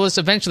lot of people just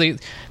eventually,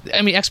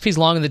 I mean, XP's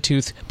long in the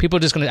tooth. People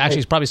are just going to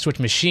actually probably switch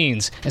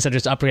machines instead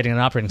of just upgrading an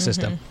operating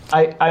system.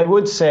 I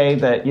would say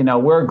that, you know,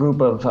 we're a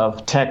group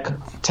of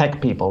tech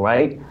people,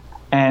 right?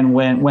 And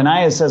when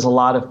Aya says a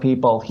lot of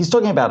people, he's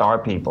talking about our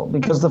people,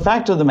 because the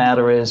fact of the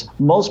matter is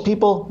most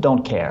people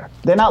don't care.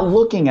 They're not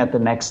looking at the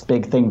next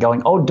big thing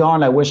going, oh,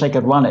 darn, I wish I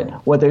could run it.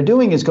 What they're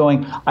doing is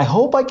going, I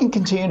hope I can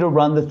continue to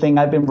run the thing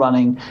I've been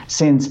running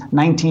since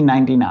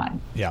 1999.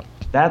 Yeah.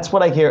 That's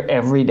what I hear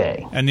every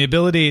day. And the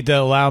ability to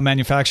allow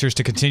manufacturers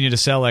to continue to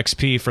sell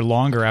XP for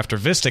longer after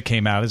Vista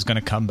came out is going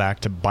to come back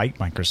to bite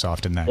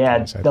Microsoft in that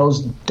case. Yeah,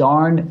 those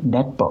darn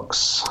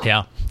netbooks.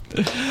 Yeah.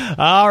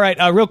 All right,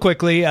 real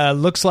quickly,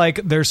 looks like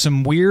there's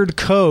some weird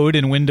code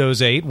in Windows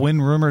 8.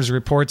 WinRumors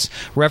reports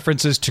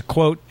references to,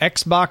 quote,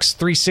 Xbox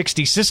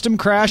 360 system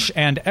crash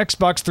and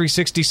Xbox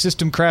 360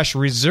 system crash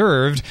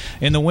reserved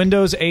in the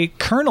Windows 8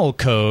 kernel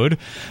code,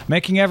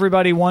 making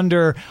everybody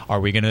wonder,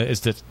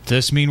 does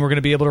this mean we're going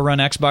to be able to run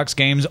Xbox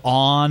games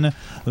on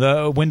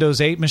the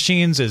Windows 8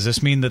 machines? Does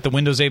this mean that the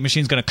Windows 8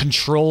 machine is going to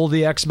control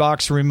the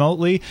Xbox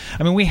remotely?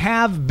 I mean, we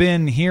have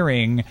been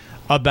hearing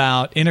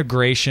about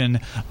integration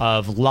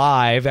of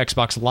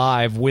Xbox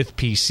Live with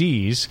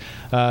PCs.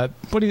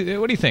 What do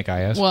you think,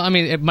 IS? Well, I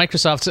mean,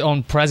 Microsoft's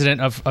own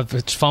president of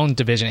its phone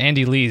division,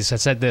 Andy Lees,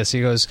 has said this. He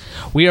goes,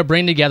 we are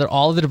bringing together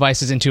all of the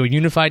devices into a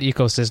unified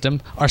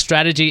ecosystem. Our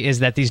strategy is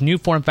that these new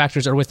form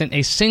factors are within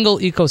a single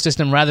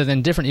ecosystem rather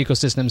than different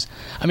ecosystems.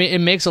 I mean, it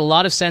makes a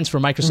lot of sense for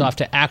Microsoft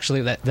to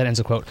actually, that ends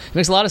a quote, it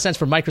makes a lot of sense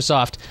for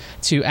Microsoft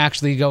to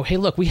actually go, hey,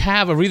 look, we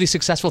have a really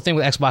successful thing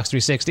with Xbox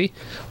 360.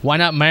 Why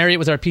not marry it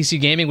with our PC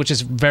gaming, which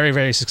is very,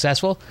 very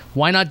successful?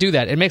 Why not do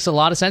that? It makes a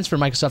lot of sense for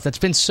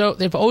Microsoft.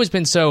 They've always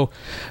been so,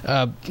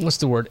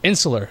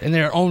 insular in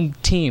their own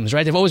teams,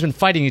 right? They've always been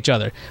fighting each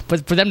other.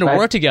 But for them to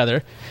work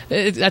together,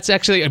 that's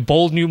actually a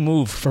bold new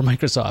move for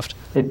Microsoft.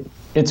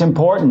 It's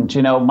important.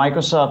 You know,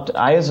 Microsoft,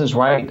 Ayaz is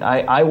right.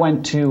 I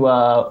went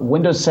to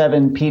Windows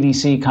 7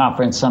 PDC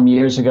conference some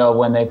years ago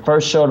when they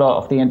first showed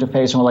off the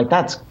interface and we're like,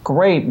 that's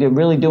great. They're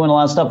really doing a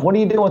lot of stuff. What are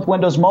you doing with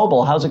Windows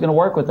Mobile? How's it going to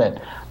work with it?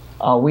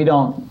 We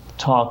don't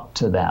talk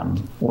to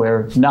them.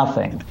 We're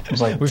nothing. It was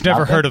like, we've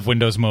never heard of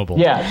Windows Mobile.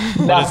 Yeah,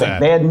 nothing.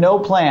 They had no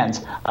plans.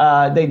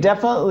 They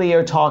definitely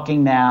are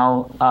talking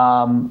now.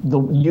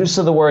 The use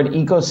of the word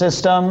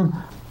ecosystem,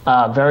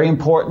 very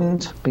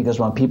important, because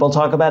when people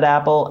talk about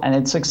Apple and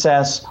its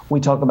success, we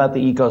talk about the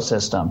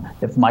ecosystem.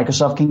 If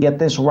Microsoft can get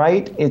this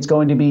right, it's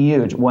going to be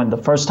huge. When the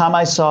first time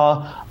I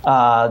saw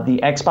the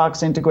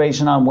Xbox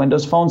integration on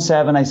Windows Phone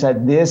 7, I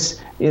said,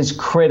 this is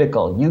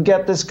critical. You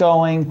get this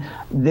going,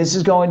 this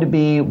is going to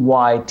be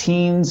why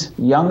teens,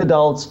 young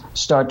adults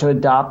start to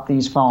adopt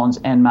these phones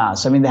en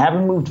masse. I mean, they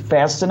haven't moved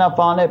fast enough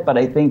on it, but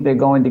I think they're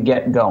going to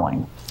get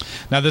going.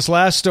 Now, this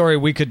last story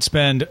we could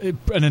spend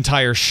an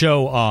entire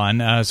show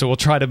on, so we'll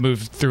try to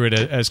move through it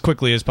as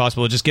quickly as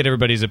possible, just get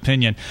everybody's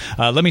opinion.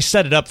 Let me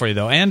set it up for you,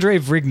 though. Andrei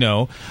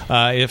Vrigno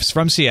is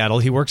from Seattle.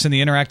 He works in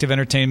the interactive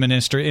entertainment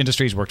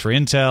industry. He's worked for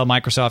Intel,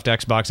 Microsoft,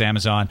 Xbox,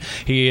 Amazon.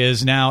 He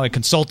is now a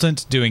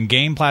consultant doing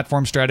game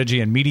platform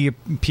strategy and media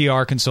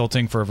PR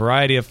consulting for a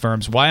variety of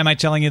firms. Why am I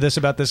telling you this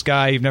about this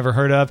guy you've never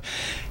heard of?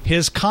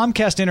 His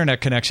Comcast internet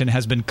connection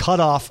has been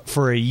cut off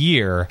for a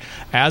year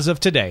as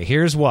of today.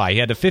 Here's why. He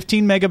had a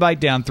 15 megabyte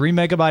down, 3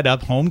 megabyte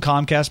up, home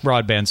Comcast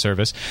broadband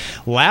service.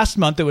 Last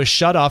month, it was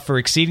shut off for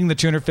exceeding the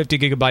 250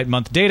 gigabyte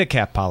month data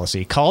cap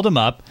policy. Called him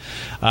up.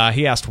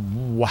 He asked,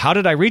 how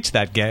did I reach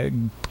that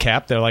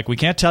cap? They're like, we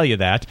can't tell you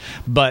that,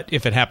 but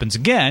if it happens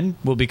again,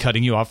 we'll be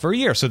cutting you off for a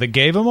year. So they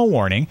gave him a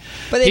warning.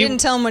 But they didn't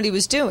tell him what he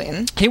was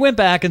doing. He went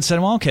back and said,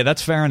 well, okay,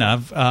 that's fair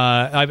enough.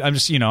 I'm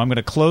just, I'm going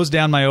to close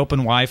down my open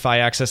Wi-Fi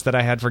access that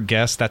I had for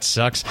guests. That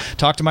sucks.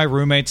 Talk to my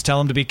roommates, tell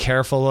them to be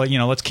careful.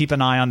 Let's keep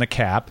an eye on the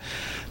cap.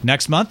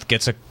 Next month,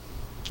 gets a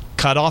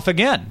cut off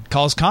again.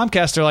 Calls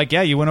Comcast. They're like,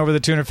 yeah, you went over the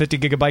 250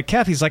 gigabyte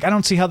cap. He's like, I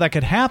don't see how that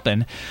could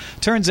happen.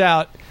 Turns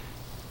out,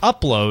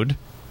 upload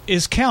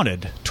is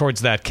counted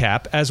towards that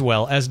cap as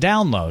well as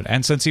download.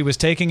 And since he was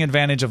taking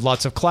advantage of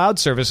lots of cloud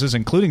services,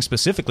 including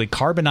specifically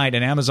Carbonite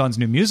and Amazon's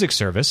new music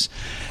service,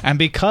 and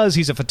because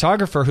he's a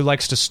photographer who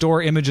likes to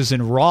store images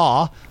in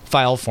RAW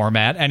file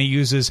format and he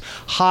uses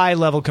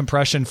high-level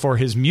compression for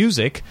his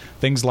music,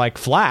 things like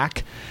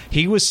FLAC,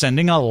 he was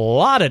sending a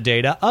lot of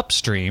data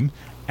upstream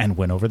and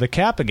went over the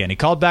cap again. He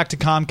called back to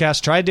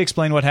Comcast, tried to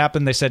explain what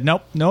happened. They said,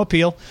 nope, no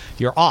appeal.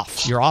 You're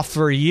off. You're off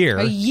for a year.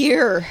 A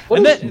year.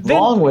 What is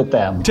wrong with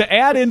them? To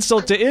add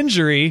insult to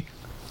injury,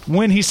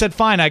 when he said,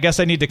 fine, I guess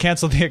I need to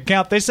cancel the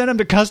account, they sent him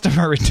to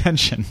customer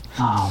retention.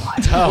 Oh,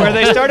 my God. Where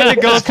they started to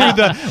go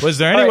through was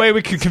there any way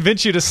we could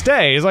convince you to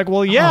stay? He's like,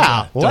 well,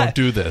 yeah. Don't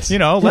do this.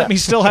 Let me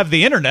still have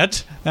the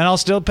internet, and I'll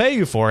still pay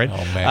you for it.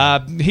 Oh,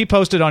 man. He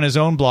posted on his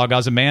own blog,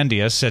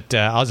 Ozymandias, at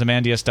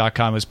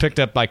Ozymandias.com. It was picked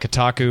up by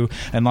Kotaku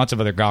and lots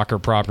of other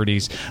Gawker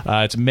properties.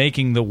 It's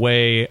making the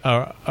way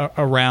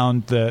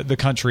around the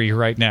country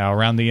right now,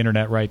 around the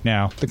internet right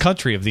now. The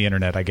country of the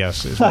internet, I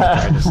guess, is what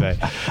I'm trying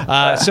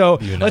to say. So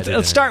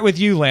let's start with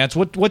you, Lance.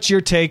 What's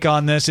your take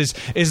on this?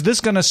 Is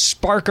this going to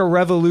spark a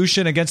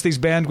revolution against these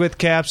bandwidth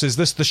caps? Is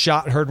this the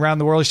shot heard around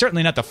the world? He's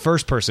certainly not the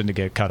first person to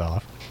get cut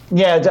off.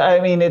 Yeah, I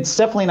mean, it's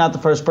definitely not the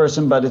first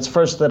person, but it's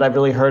first that I've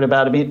really heard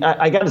about it. I mean,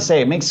 I got to say,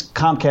 it makes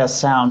Comcast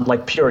sound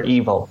like pure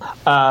evil.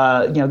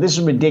 This is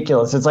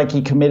ridiculous. It's like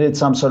he committed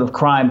some sort of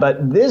crime,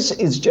 but this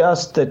is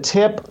just the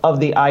tip of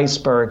the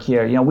iceberg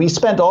here. We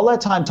spent all that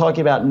time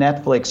talking about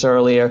Netflix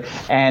earlier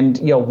and,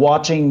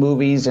 watching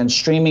movies and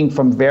streaming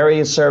from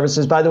various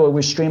services. By the way,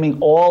 we're streaming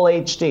all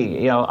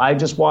HD. I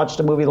just watched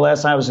a movie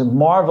last night. I was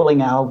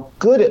marveling how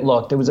good it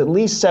looked. It was at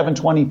least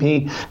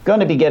 720p, going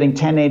to be getting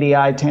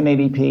 1080i,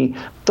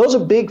 1080p. Those are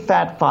big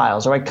fat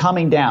files, all right,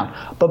 coming down.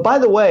 But by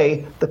the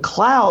way, the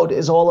cloud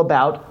is all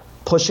about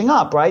pushing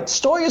up, right?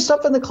 Store your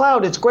stuff in the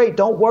cloud. It's great.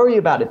 Don't worry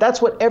about it.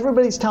 That's what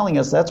everybody's telling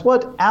us. That's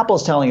what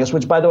Apple's telling us,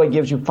 which, by the way,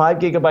 gives you 5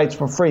 gigabytes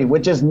for free,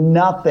 which is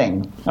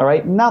nothing, all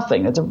right?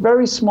 Nothing. It's a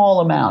very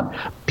small amount.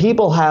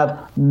 People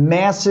have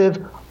massive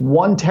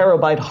 1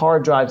 terabyte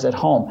hard drives at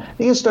home.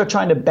 They're going to start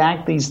trying to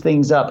back these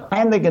things up,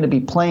 and they're going to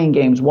be playing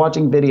games,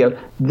 watching video.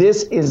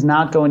 This is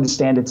not going to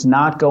stand. It's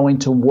not going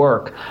to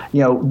work.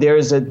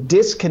 There's a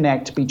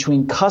disconnect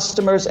between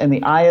customers and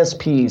the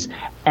ISPs.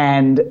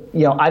 And,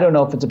 I don't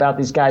know if it's about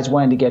these guys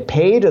wanting to get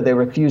paid or they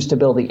refuse to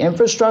build the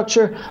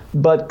infrastructure,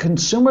 but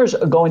consumers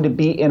are going to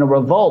be in a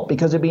revolt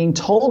because they're being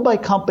told by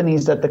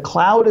companies that the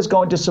cloud is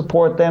going to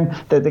support them,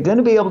 that they're going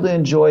to be able to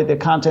enjoy their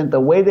content the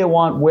way they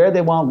want, where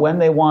they want, when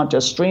they want,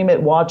 just stream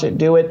it, watch it,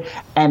 do it,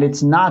 and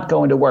it's not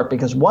going to work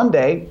because one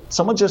day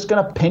someone's just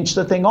going to pinch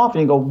the thing off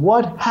and you go,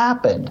 what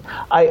happened?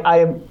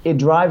 It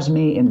drives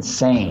me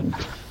insane.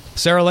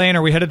 Sarah Lane,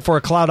 are we headed for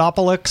a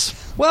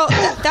Cloudpocalypse? Well,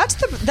 that's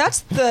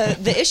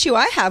the issue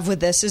I have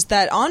with this is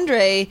that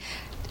Andre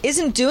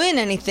isn't doing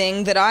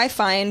anything that I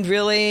find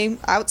really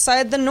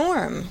outside the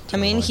norm. Totally. I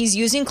mean, he's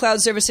using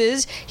cloud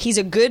services. He's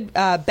a good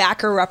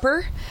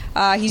backer-upper.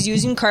 He's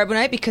using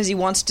Carbonite because he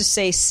wants to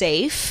stay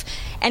safe.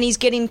 And he's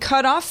getting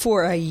cut off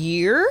for a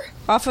year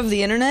off of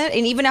the internet.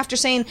 And even after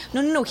saying,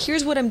 no,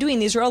 here's what I'm doing.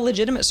 These are all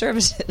legitimate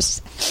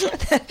services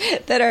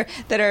that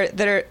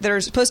are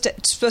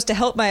supposed to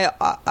help my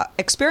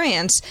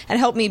experience and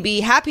help me be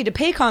happy to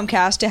pay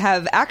Comcast to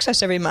have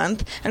access every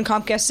month. And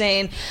Comcast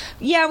saying,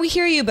 yeah, we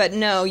hear you, but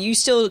no, you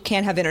still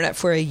can't have internet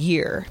for a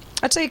year.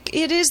 It's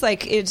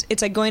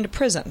like going to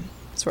prison.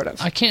 Sort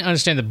of. I can't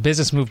understand the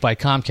business move by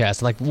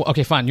Comcast. Like,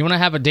 okay, fine. You want to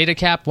have a data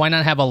cap? Why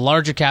not have a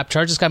larger cap?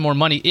 Charge this guy more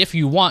money if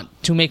you want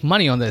to make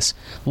money on this.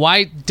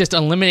 Why just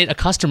eliminate a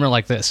customer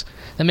like this?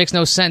 That makes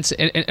no sense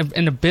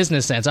in a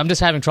business sense. I'm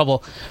just having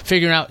trouble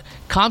figuring out.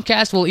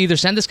 Comcast will either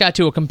send this guy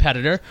to a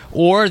competitor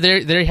or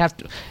they have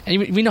to. And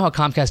we know how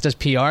Comcast does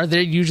PR.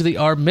 They usually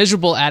are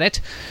miserable at it.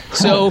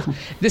 So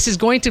this is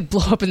going to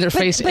blow up in their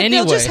face anyway.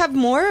 They'll just have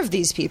more of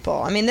these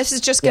people. I mean, this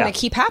is just going to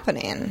keep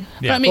happening.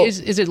 Yeah. But I mean,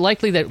 is it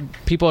likely that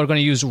people are going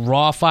to use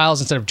RAW files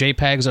instead of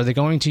JPEGs? Are they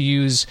going to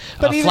use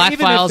flat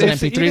files and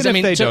MP3s? I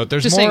mean, they don't.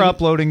 There's more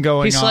uploading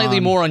going on. He's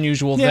slightly more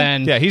unusual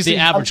than the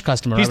average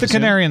customer. He's the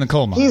canary in the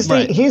coal mine. He's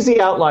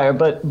the outlier,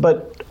 but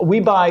we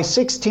buy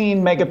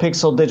 16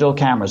 megapixel digital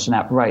cameras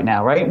right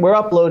now, right? We're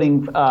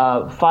uploading 5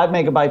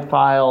 megabyte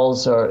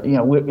files, or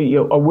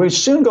we're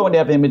soon going to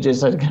have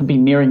images that are going to be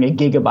nearing a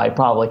gigabyte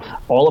probably.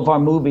 All of our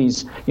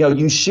movies,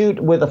 you shoot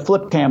with a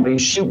flip camera, you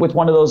shoot with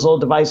one of those little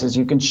devices,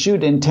 you can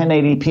shoot in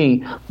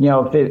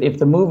 1080p. If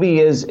the movie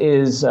movie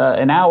is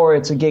an hour,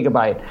 it's a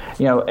gigabyte,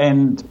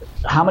 and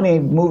how many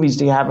movies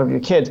do you have of your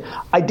kids?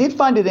 I did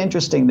find it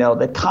interesting, though,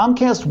 that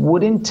Comcast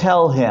wouldn't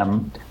tell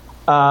him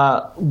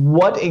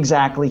what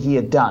exactly he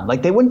had done.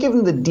 Like, they wouldn't give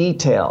him the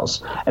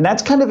details. And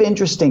that's kind of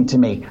interesting to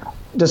me.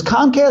 Does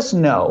Comcast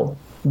know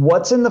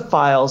what's in the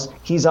files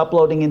he's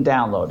uploading and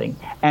downloading?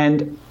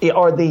 And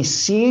are they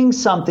seeing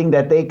something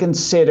that they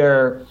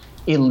consider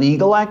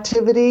illegal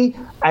activity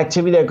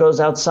that goes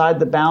outside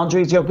the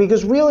boundaries?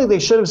 Because really they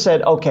should have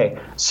said, okay,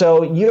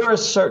 so you're a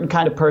certain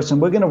kind of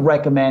person. We're going to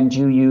recommend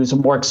you use a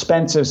more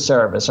expensive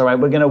service. All right,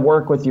 we're going to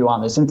work with you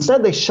on this.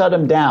 Instead, they shut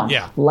him down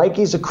like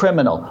he's a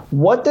criminal.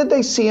 What did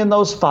they see in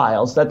those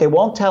files that they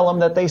won't tell him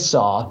that they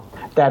saw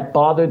that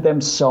bothered them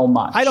so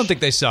much? I don't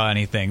think they saw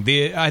anything.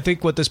 I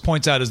think what this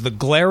points out is the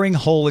glaring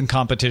hole in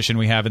competition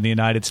we have in the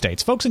United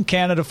States. Folks in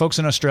Canada, folks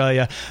in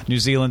Australia, New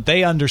Zealand,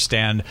 they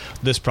understand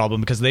this problem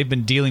because they've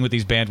been dealing with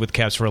these bandwidth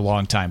caps for a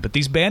long time. But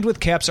these bandwidth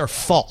caps are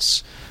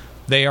false.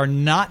 They are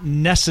not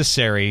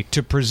necessary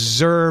to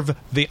preserve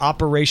the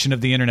operation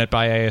of the internet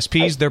by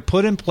ISPs. They're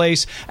put in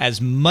place as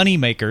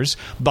moneymakers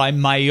by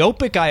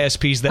myopic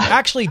ISPs that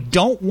actually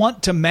don't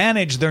want to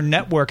manage their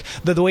network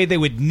the way they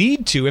would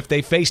need to if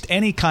they faced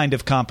any kind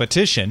of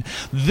competition.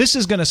 This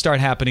is going to start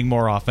happening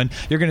more often.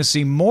 You're going to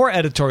see more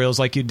editorials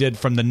like you did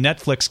from the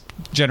Netflix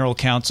General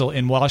Counsel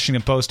in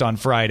Washington Post on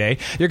Friday.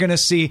 You're going to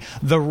see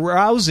the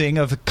rousing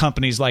of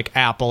companies like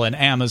Apple and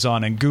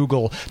Amazon and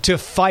Google to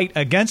fight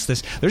against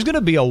this. There's going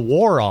to be a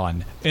war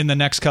on in the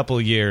next couple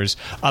of years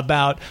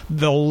about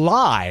the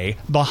lie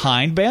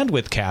behind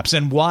bandwidth caps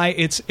and why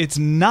it's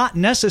not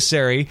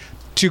necessary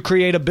to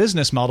create a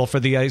business model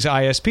for the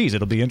ISPs.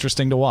 It'll be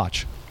interesting to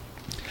watch.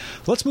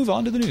 Let's move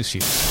on to the news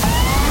sheet.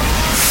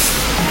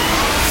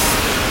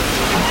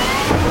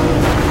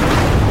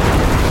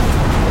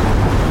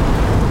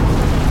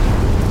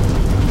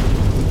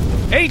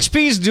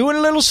 HP's doing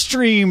a little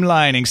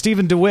streamlining.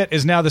 Stephen DeWitt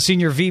is now the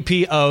Senior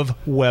VP of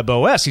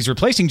WebOS. He's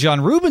replacing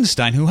John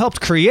Rubinstein, who helped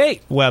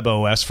create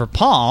WebOS for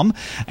Palm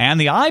and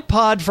the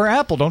iPod for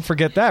Apple. Don't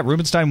forget that.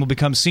 Rubinstein will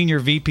become Senior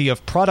VP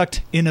of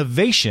Product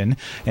Innovation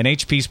in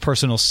HP's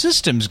Personal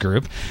Systems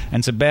Group.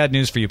 And some bad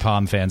news for you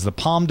Palm fans. The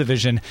Palm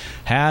division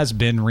has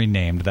been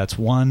renamed. That's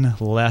one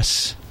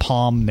less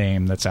Palm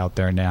name that's out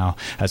there now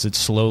as it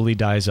slowly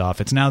dies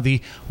off. It's now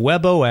the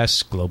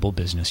WebOS Global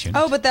Business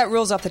Unit. Oh, but that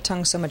rolls off the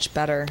tongue so much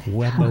better.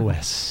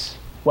 WebOS.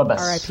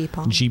 R.I.P.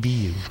 Palm.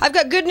 GBU. I've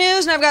got good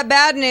news and I've got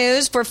bad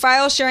news for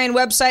file-sharing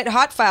website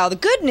Hotfile. The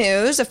good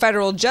news, a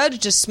federal judge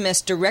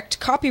dismissed direct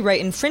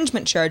copyright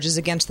infringement charges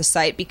against the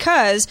site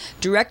because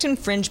direct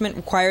infringement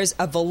requires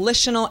a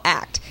volitional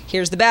act.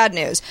 Here's the bad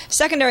news.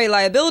 Secondary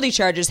liability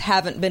charges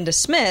haven't been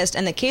dismissed,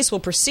 and the case will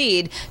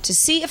proceed to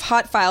see if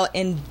Hotfile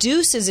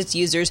induces its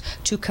users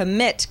to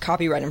commit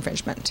copyright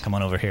infringement. Come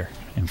on over here.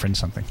 Infringe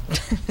something.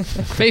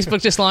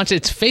 Facebook just launched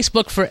its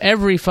Facebook for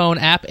Every Phone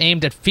app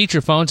aimed at feature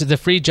phones. The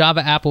free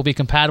Java app will be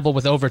compatible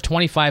with over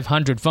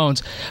 2,500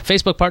 phones.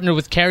 Facebook partnered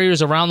with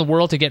carriers around the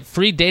world to get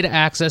free data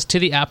access to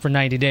the app for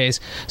 90 days.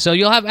 So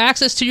you'll have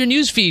access to your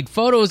newsfeed,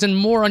 photos, and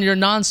more on your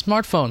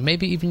non-smartphone.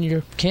 Maybe even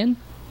your kin?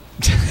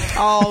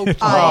 Oh,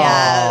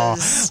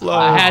 yes.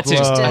 I had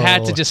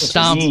to just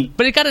stomp.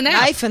 But it got an app.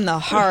 Knife in the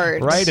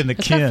heart. Right in the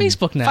It's kin. got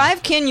Facebook now.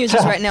 5 kin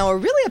users right now are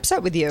really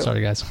upset with you.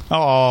 Sorry, guys.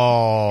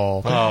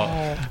 Oh.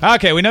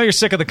 Okay, we know you're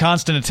sick of the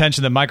constant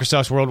attention that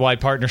Microsoft's Worldwide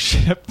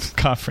Partnership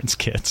conference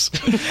gets.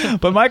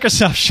 But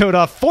Microsoft showed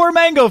off 4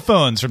 Mango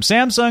phones from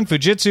Samsung,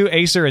 Fujitsu,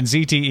 Acer, and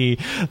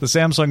ZTE. The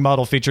Samsung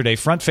model featured a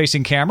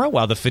front-facing camera,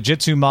 while the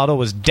Fujitsu model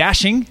was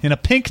dashing in a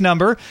pink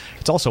number.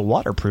 It's also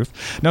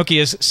waterproof.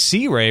 Nokia's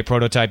C-Ray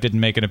prototype didn't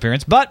make an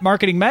appearance, but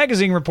Marketing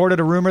Magazine reported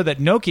a rumor that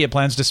Nokia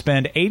plans to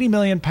spend £80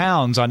 million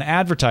on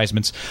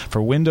advertisements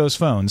for Windows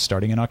phones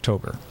starting in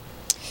October.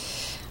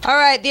 All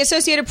right, the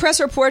Associated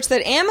Press reports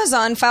that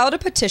Amazon filed a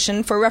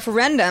petition for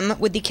referendum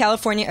with the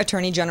California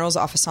Attorney General's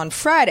office on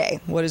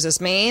Friday. What does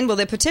this mean? Well,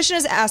 the petition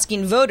is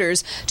asking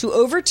voters to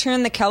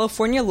overturn the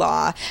California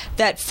law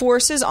that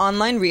forces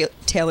online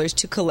retailers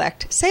to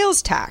collect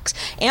sales tax.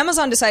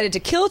 Amazon decided to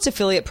kill its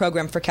affiliate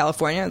program for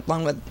California,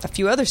 along with a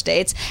few other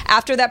states,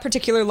 after that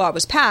particular law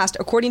was passed.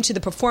 According to the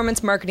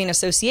Performance Marketing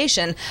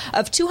Association,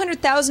 of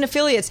 200,000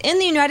 affiliates in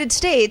the United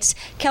States,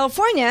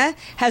 California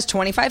has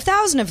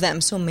 25,000 of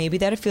them. So maybe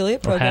that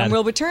affiliate program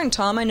will return.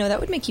 Tom, I know that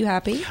would make you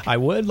happy. I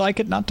would like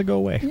it not to go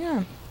away.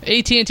 Yeah.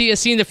 AT&T has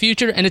seen the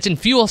future, and it's in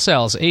fuel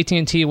cells.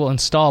 AT&T will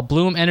install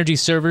Bloom Energy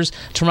servers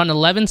to run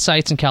 11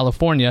 sites in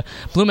California.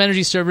 Bloom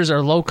Energy servers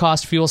are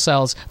low-cost fuel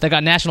cells that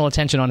got national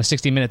attention on a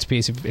 60 Minutes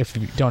piece, if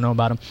you don't know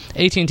about them.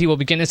 AT&T will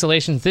begin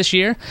installations this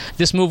year.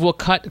 This move will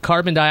cut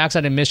carbon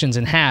dioxide emissions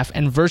in half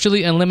and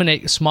virtually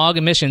eliminate smog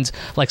emissions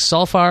like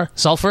sulfur,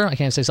 I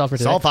can't say sulfur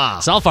today.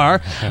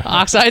 Sulfur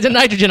oxides and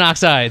nitrogen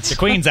oxides. The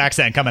Queen's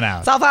accent coming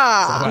out. Sulfur!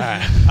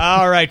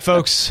 All right,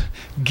 folks.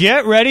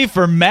 Get ready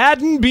for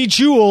Madden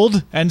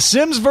Bejeweled and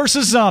Sims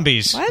vs.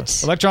 Zombies.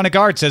 What? Electronic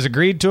Arts has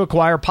agreed to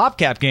acquire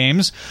PopCap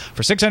Games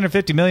for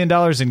 $650 million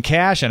in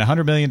cash and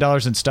 $100 million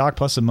in stock,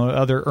 plus some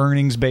other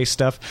earnings-based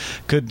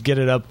stuff. Could get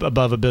it up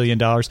above $1 billion.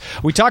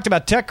 We talked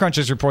about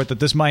TechCrunch's report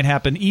that this might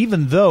happen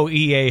even though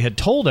EA had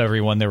told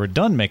everyone they were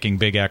done making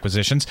big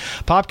acquisitions.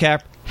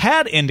 PopCap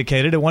had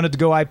indicated it wanted to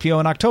go IPO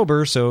in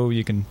October, so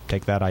you can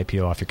take that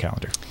IPO off your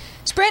calendar.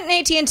 Sprint and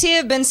AT&T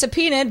have been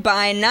subpoenaed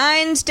by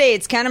 9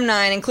 states, count them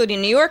 9,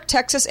 including New York,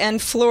 Texas, and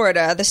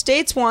Florida. The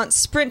states want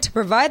Sprint to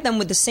provide them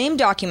with the same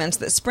documents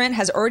that Sprint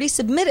has already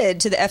submitted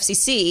to the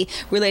FCC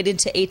related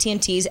to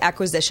AT&T's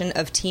acquisition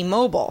of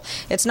T-Mobile.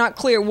 It's not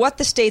clear what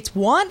the states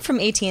want from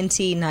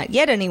AT&T, not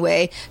yet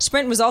anyway.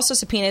 Sprint was also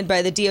subpoenaed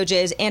by the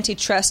DOJ's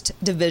antitrust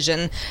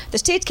division. The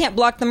states can't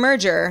block the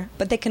merger,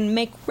 but they can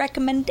make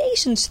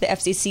recommendations to the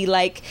FCC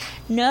like,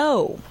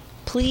 no,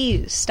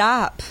 please,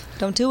 stop,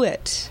 don't do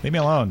it. Leave me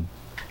alone.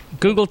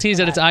 Google teased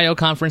at its I.O.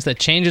 conference that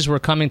changes were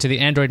coming to the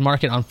Android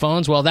market on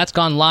phones. Well, that's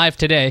gone live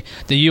today.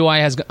 The UI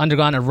has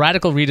undergone a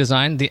radical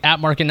redesign. The app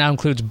market now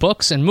includes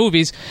books and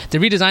movies. The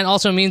redesign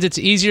also means it's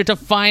easier to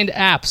find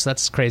apps.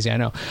 That's crazy, I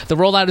know. The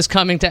rollout is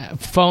coming to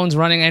phones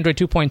running Android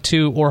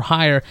 2.2 or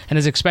higher and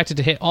is expected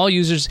to hit all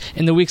users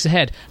in the weeks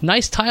ahead.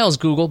 Nice tiles,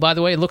 Google, by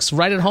the way. It looks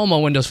right at home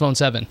on Windows Phone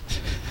 7.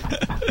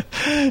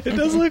 It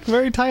does look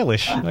very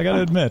stylish, I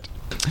gotta admit.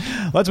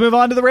 Let's move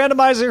on to the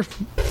randomizer.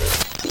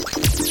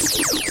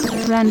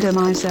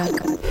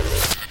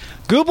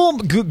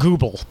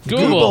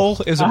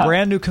 Google is a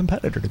brand new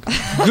competitor to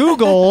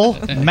Google.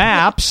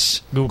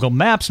 Google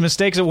Maps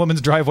mistakes a woman's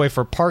driveway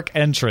for park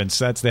entrance.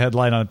 That's the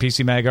headline on a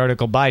PC Mag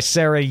article by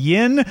Sarah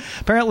Yin.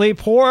 Apparently,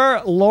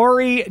 poor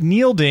Lori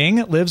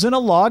Neilding lives in a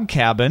log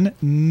cabin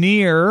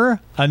near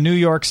a New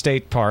York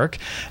State park,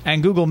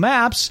 and Google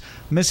Maps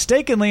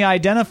mistakenly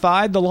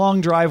identified the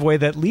long driveway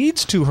that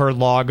leads to her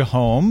log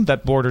home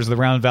that borders the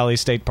Round Valley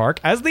State Park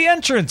as the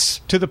entrance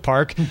to the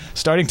park,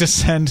 starting to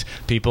send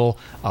people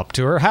up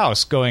to her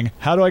house going,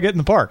 how do I get in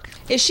the park?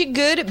 Is she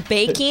good at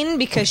baking?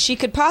 Because she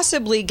could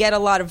possibly get a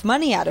lot of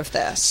money out of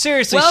this.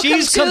 Seriously, Welcome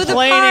she's to the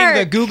complaining park.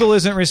 that Google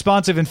isn't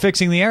responsive in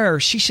fixing the error.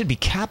 She should be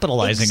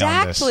capitalizing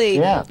on this. Exactly.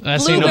 Yeah.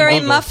 Blueberry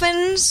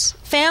muffins,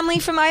 family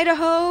from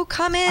Idaho,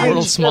 come in.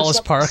 World's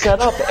smallest park. Set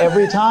up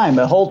every time,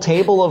 a whole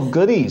table of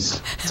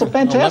goodies. It's a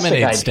fantastic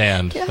lemonade idea.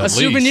 stand. A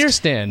souvenir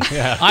stand.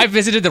 Yeah. I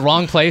visited the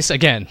wrong place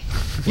again.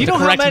 You know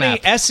how many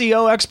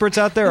SEO experts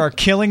out there are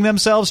killing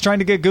themselves trying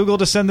to get Google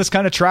to send this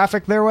kind of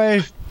traffic their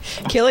way?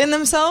 Killing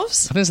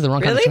themselves? I think it's the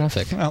wrong kind of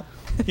traffic. Well,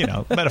 you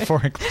know,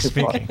 metaphorically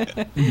speaking.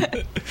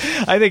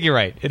 I think you're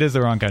right. It is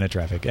the wrong kind of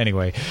traffic.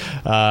 Anyway,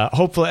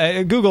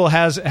 hopefully, Google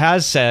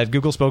has said,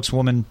 Google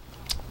spokeswoman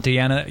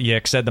Deanna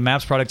Yick said the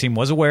Maps product team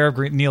was aware of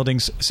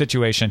Neilding's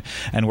situation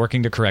and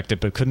working to correct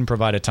it, but couldn't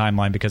provide a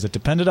timeline because it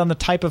depended on the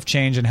type of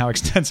change and how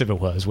extensive it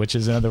was, which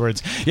is, in other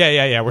words,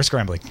 we're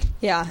scrambling.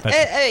 Yeah,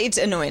 it's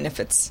annoying if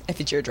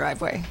it's your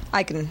driveway.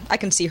 I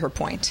can see her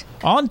point.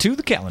 On to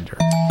the calendar.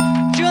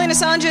 Julian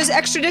Assange's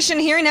extradition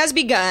hearing has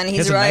begun. He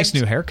has a nice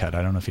new haircut.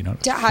 I don't know if you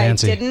noticed. I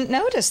didn't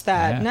notice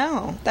that. Yeah.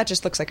 No, that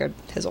just looks like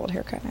his old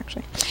haircut,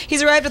 actually.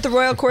 He's arrived at the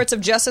Royal Courts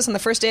of Justice on the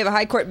first day of a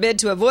high court bid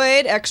to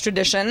avoid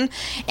extradition.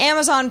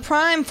 Amazon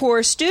Prime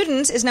for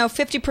students is now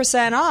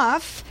 50%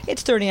 off.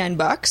 It's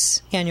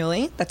 $39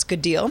 annually. That's a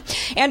good deal.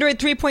 Android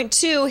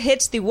 3.2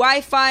 hits the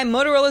Wi-Fi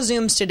Motorola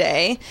Zooms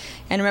today.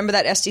 And remember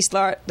that SD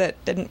slot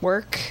that didn't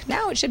work?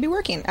 Now it should be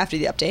working after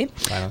the update.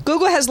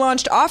 Google has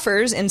launched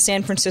offers in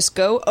San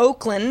Francisco,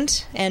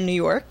 Oakland, and New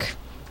York.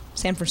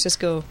 San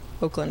Francisco,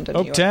 Oakland, and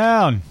New York.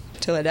 Oaktown.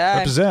 Till I die.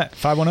 Represent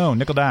 510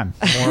 nickel dime.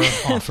 More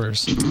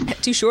offers.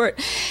 Too short.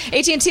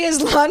 AT&T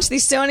has launched the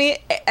Sony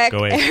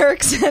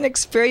Ericsson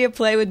Xperia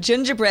Play with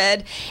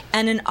gingerbread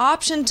and an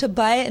option to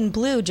buy it in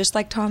blue, just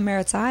like Tom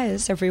Merritt's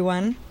eyes.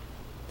 Everyone,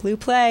 blue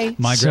Play.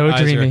 My so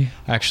eyes dreamy.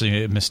 Are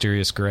actually a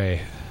mysterious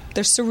gray.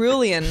 They're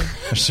cerulean.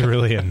 They're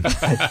cerulean.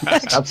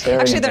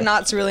 Actually, they're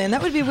not cerulean.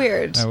 That would be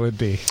weird. That would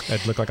be.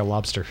 That'd look like a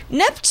lobster.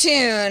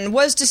 Neptune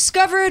was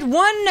discovered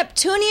 1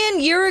 Neptunian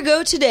year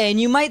ago today. And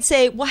you might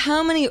say, well,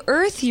 how many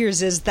Earth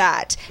years is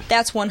that?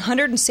 That's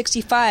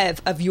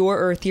 165 of your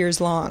Earth years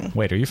long.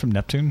 Wait, are you from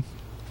Neptune?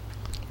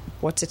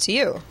 What's it to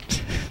you?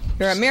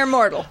 You're a mere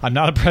mortal. I'm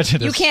not a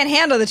prejudice. You can't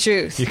handle the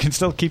truth. You can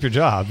still keep your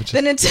job. The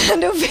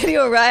Nintendo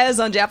video arrives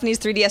on Japanese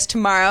 3DS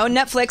tomorrow.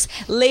 Netflix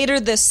later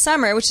this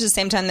summer, which is the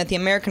same time that the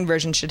American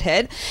version should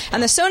hit.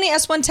 And the Sony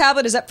S1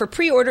 tablet is up for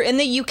pre-order in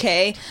the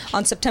UK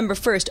on September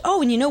 1st.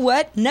 Oh, and you know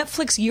what?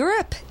 Netflix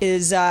Europe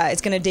is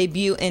going to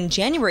debut in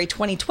January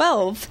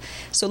 2012.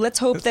 So let's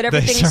hope that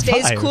everything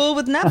stays cool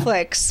with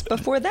Netflix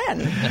before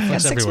then. Yeah,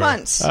 6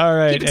 months. All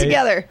right. Keep it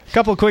together. A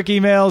couple quick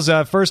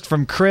emails. First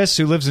from Chris,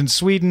 who lives in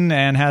Sweden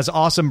and has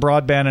awesome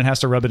broadband and has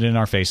to rub it in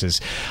our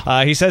faces.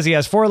 He says he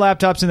has 4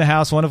 laptops in the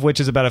house, one of which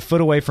is about a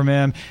foot away from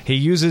him. He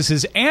uses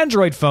his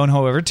Android phone,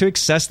 however, to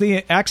access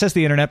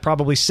the internet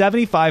probably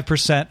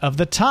 75% of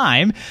the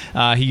time.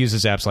 He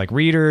uses apps like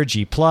Reader,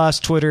 G+,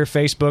 Twitter,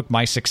 Facebook,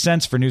 My Sixth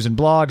Sense for news and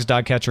blogs,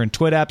 Dogcatcher and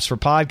Twit apps for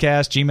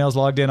podcasts. Gmail's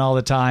logged in all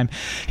the time.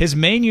 His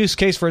main use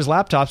case for his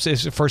laptops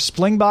is for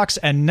Splingbox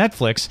and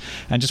Netflix.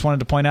 And just wanted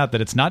to point out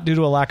that it's not due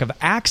to a lack of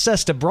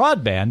access to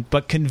broadband,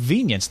 but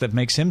convenience that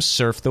makes him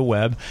surf the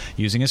web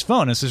using his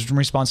phone. This is in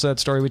response to that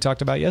story we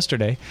talked about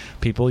yesterday.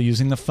 People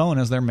using the phone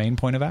as their main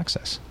point of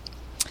access.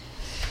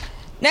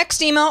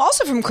 Next email,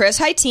 also from Chris.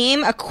 Hi,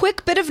 team. A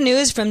quick bit of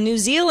news from New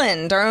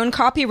Zealand. Our own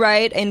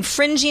copyright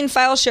infringing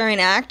file sharing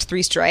act,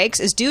 3 strikes,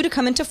 is due to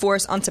come into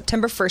force on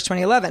September 1st,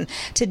 2011.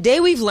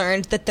 Today we've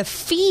learned that the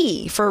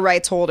fee for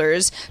rights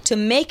holders to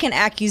make an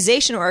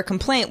accusation or a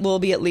complaint will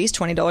be at least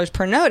 $20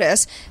 per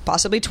notice,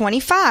 possibly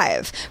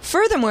 $25.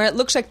 Furthermore, it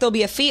looks like there'll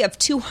be a fee of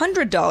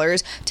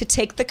 $200 to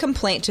take the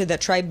complaint to the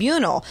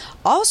tribunal.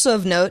 Also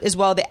of note is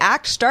while the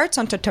act starts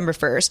on September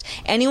 1st,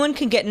 anyone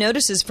can get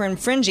notices for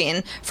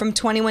infringing from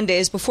 21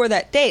 days before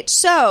that date.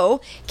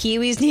 So,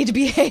 Kiwis need to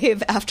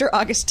behave after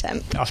August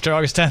 10th. After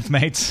August 10th,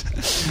 mates.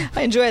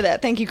 I enjoy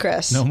that. Thank you,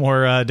 Chris. No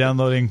more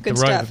downloading Good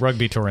the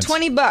rugby torrents.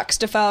 $20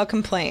 to file a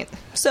complaint.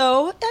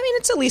 So, I mean,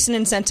 it's at least an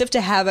incentive to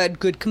have a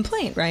good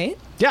complaint, right?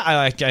 Yeah,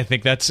 I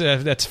think that's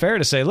fair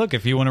to say. Look,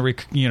 if you want to,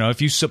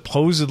 if you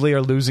supposedly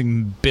are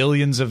losing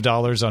billions of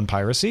dollars on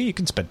piracy, you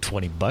can spend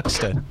 $20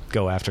 to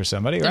go after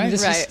somebody, right? I mean,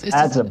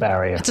 That's a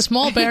barrier. It's a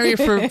small barrier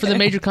for the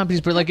major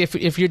companies, but like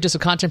if you're just a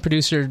content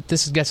producer,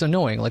 this gets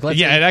annoying. Like,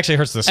 it actually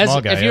hurts the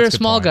small guy. If you're a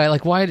small guy,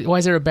 like why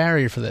is there a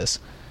barrier for this?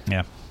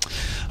 Yeah.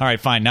 All right,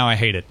 fine. Now I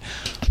hate it.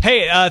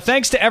 Hey,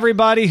 thanks to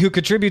everybody who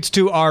contributes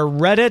to our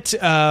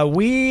Reddit.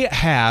 We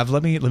have,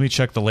 let me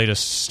check the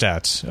latest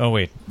stats. Oh,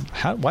 wait.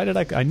 Why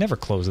did I never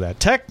close that?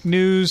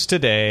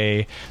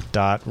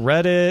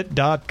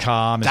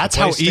 technews.reddit.com. That's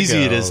how easy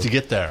it is to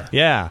get there.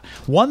 Yeah.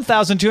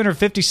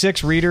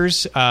 1,256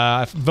 readers,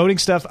 voting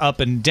stuff up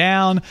and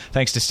down.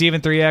 Thanks to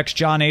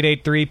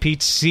Steven3X, John883,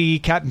 Pete C,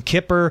 Captain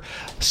Kipper,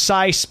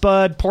 Cy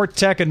Spud, Port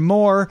Tech, and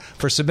more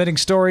for submitting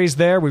stories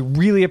there. We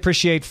really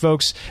appreciate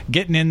folks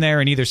getting in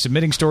there and either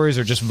submitting stories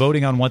or just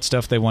voting on what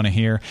stuff they want to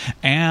hear.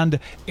 And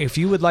if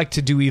you would like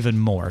to do even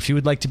more, if you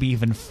would like to be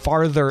even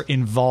farther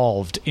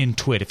involved in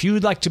Twit, if you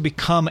would like to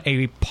become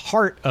a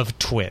part of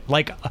Twit,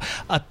 like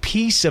a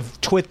piece of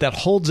Twit that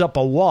holds up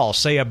a wall,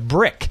 say a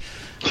brick,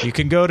 you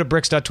can go to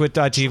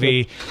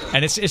bricks.twit.tv,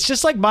 and it's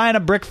just like buying a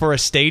brick for a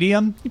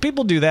stadium.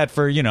 People do that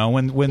for,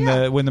 when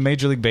the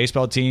Major League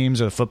Baseball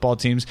teams or the football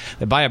teams,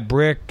 they buy a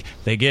brick,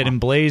 they get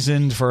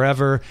emblazoned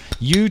forever.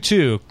 You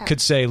too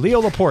could say Leo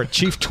Laporte,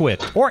 Chief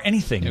Twit, or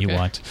anything you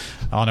want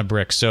on a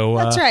brick. So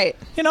that's right.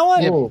 You know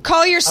what? Ooh,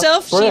 call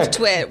yourself Chief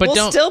Twit. But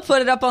we'll still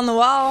put it up on the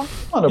wall.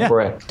 I want a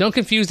brick. Don't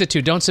confuse the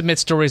two. Don't submit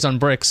stories on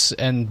bricks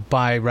and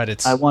buy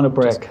Reddits. I want a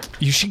brick.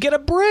 You should get a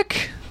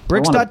brick.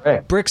 Bricks.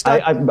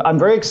 I'm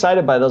very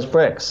excited by those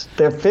bricks.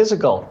 They're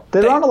physical.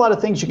 There aren't a lot of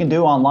things you can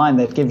do online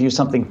that give you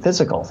something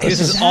physical.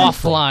 This is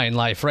offline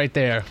life right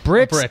there.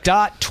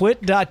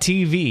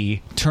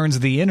 Bricks.twit.tv turns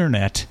the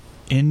internet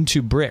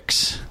into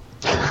bricks.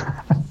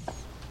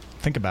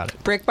 Think about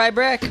it. Brick by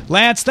brick.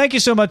 Lance, thank you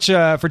so much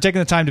for taking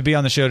the time to be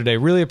on the show today.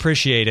 Really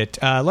appreciate it.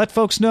 Let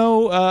folks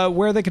know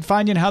where they can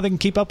find you and how they can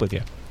keep up with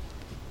you.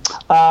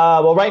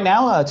 Well, right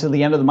now, till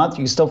the end of the month,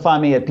 you can still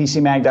find me at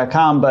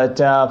pcmag.com. But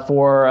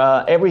for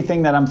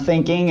everything that I'm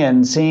thinking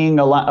and seeing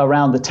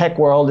around the tech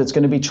world, it's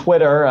going to be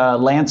Twitter.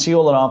 Lance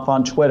Ulanoff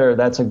on Twitter.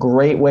 That's a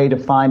great way to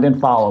find and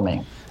follow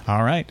me.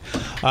 All right.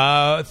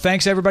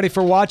 Thanks, everybody,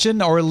 for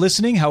watching or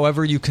listening,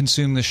 however you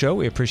consume the show.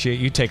 We appreciate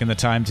you taking the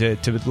time to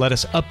let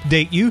us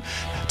update you.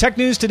 Tech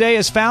News Today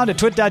is found at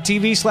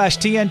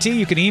twit.tv/TNT.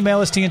 You can email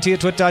us,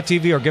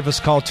 TNT@twit.tv, or give us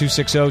a call,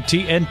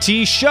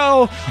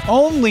 260-TNT-SHOW.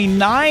 Only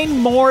 9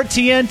 more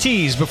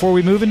TNTs before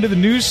we move into the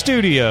news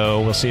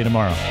studio. We'll see you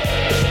tomorrow.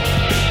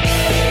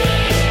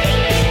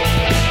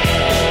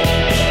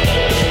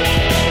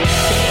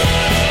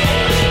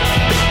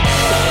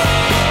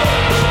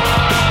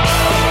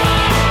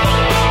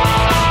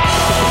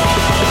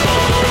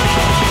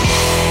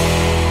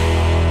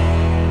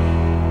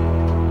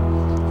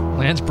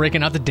 Lance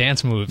breaking out the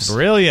dance moves.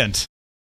 Brilliant.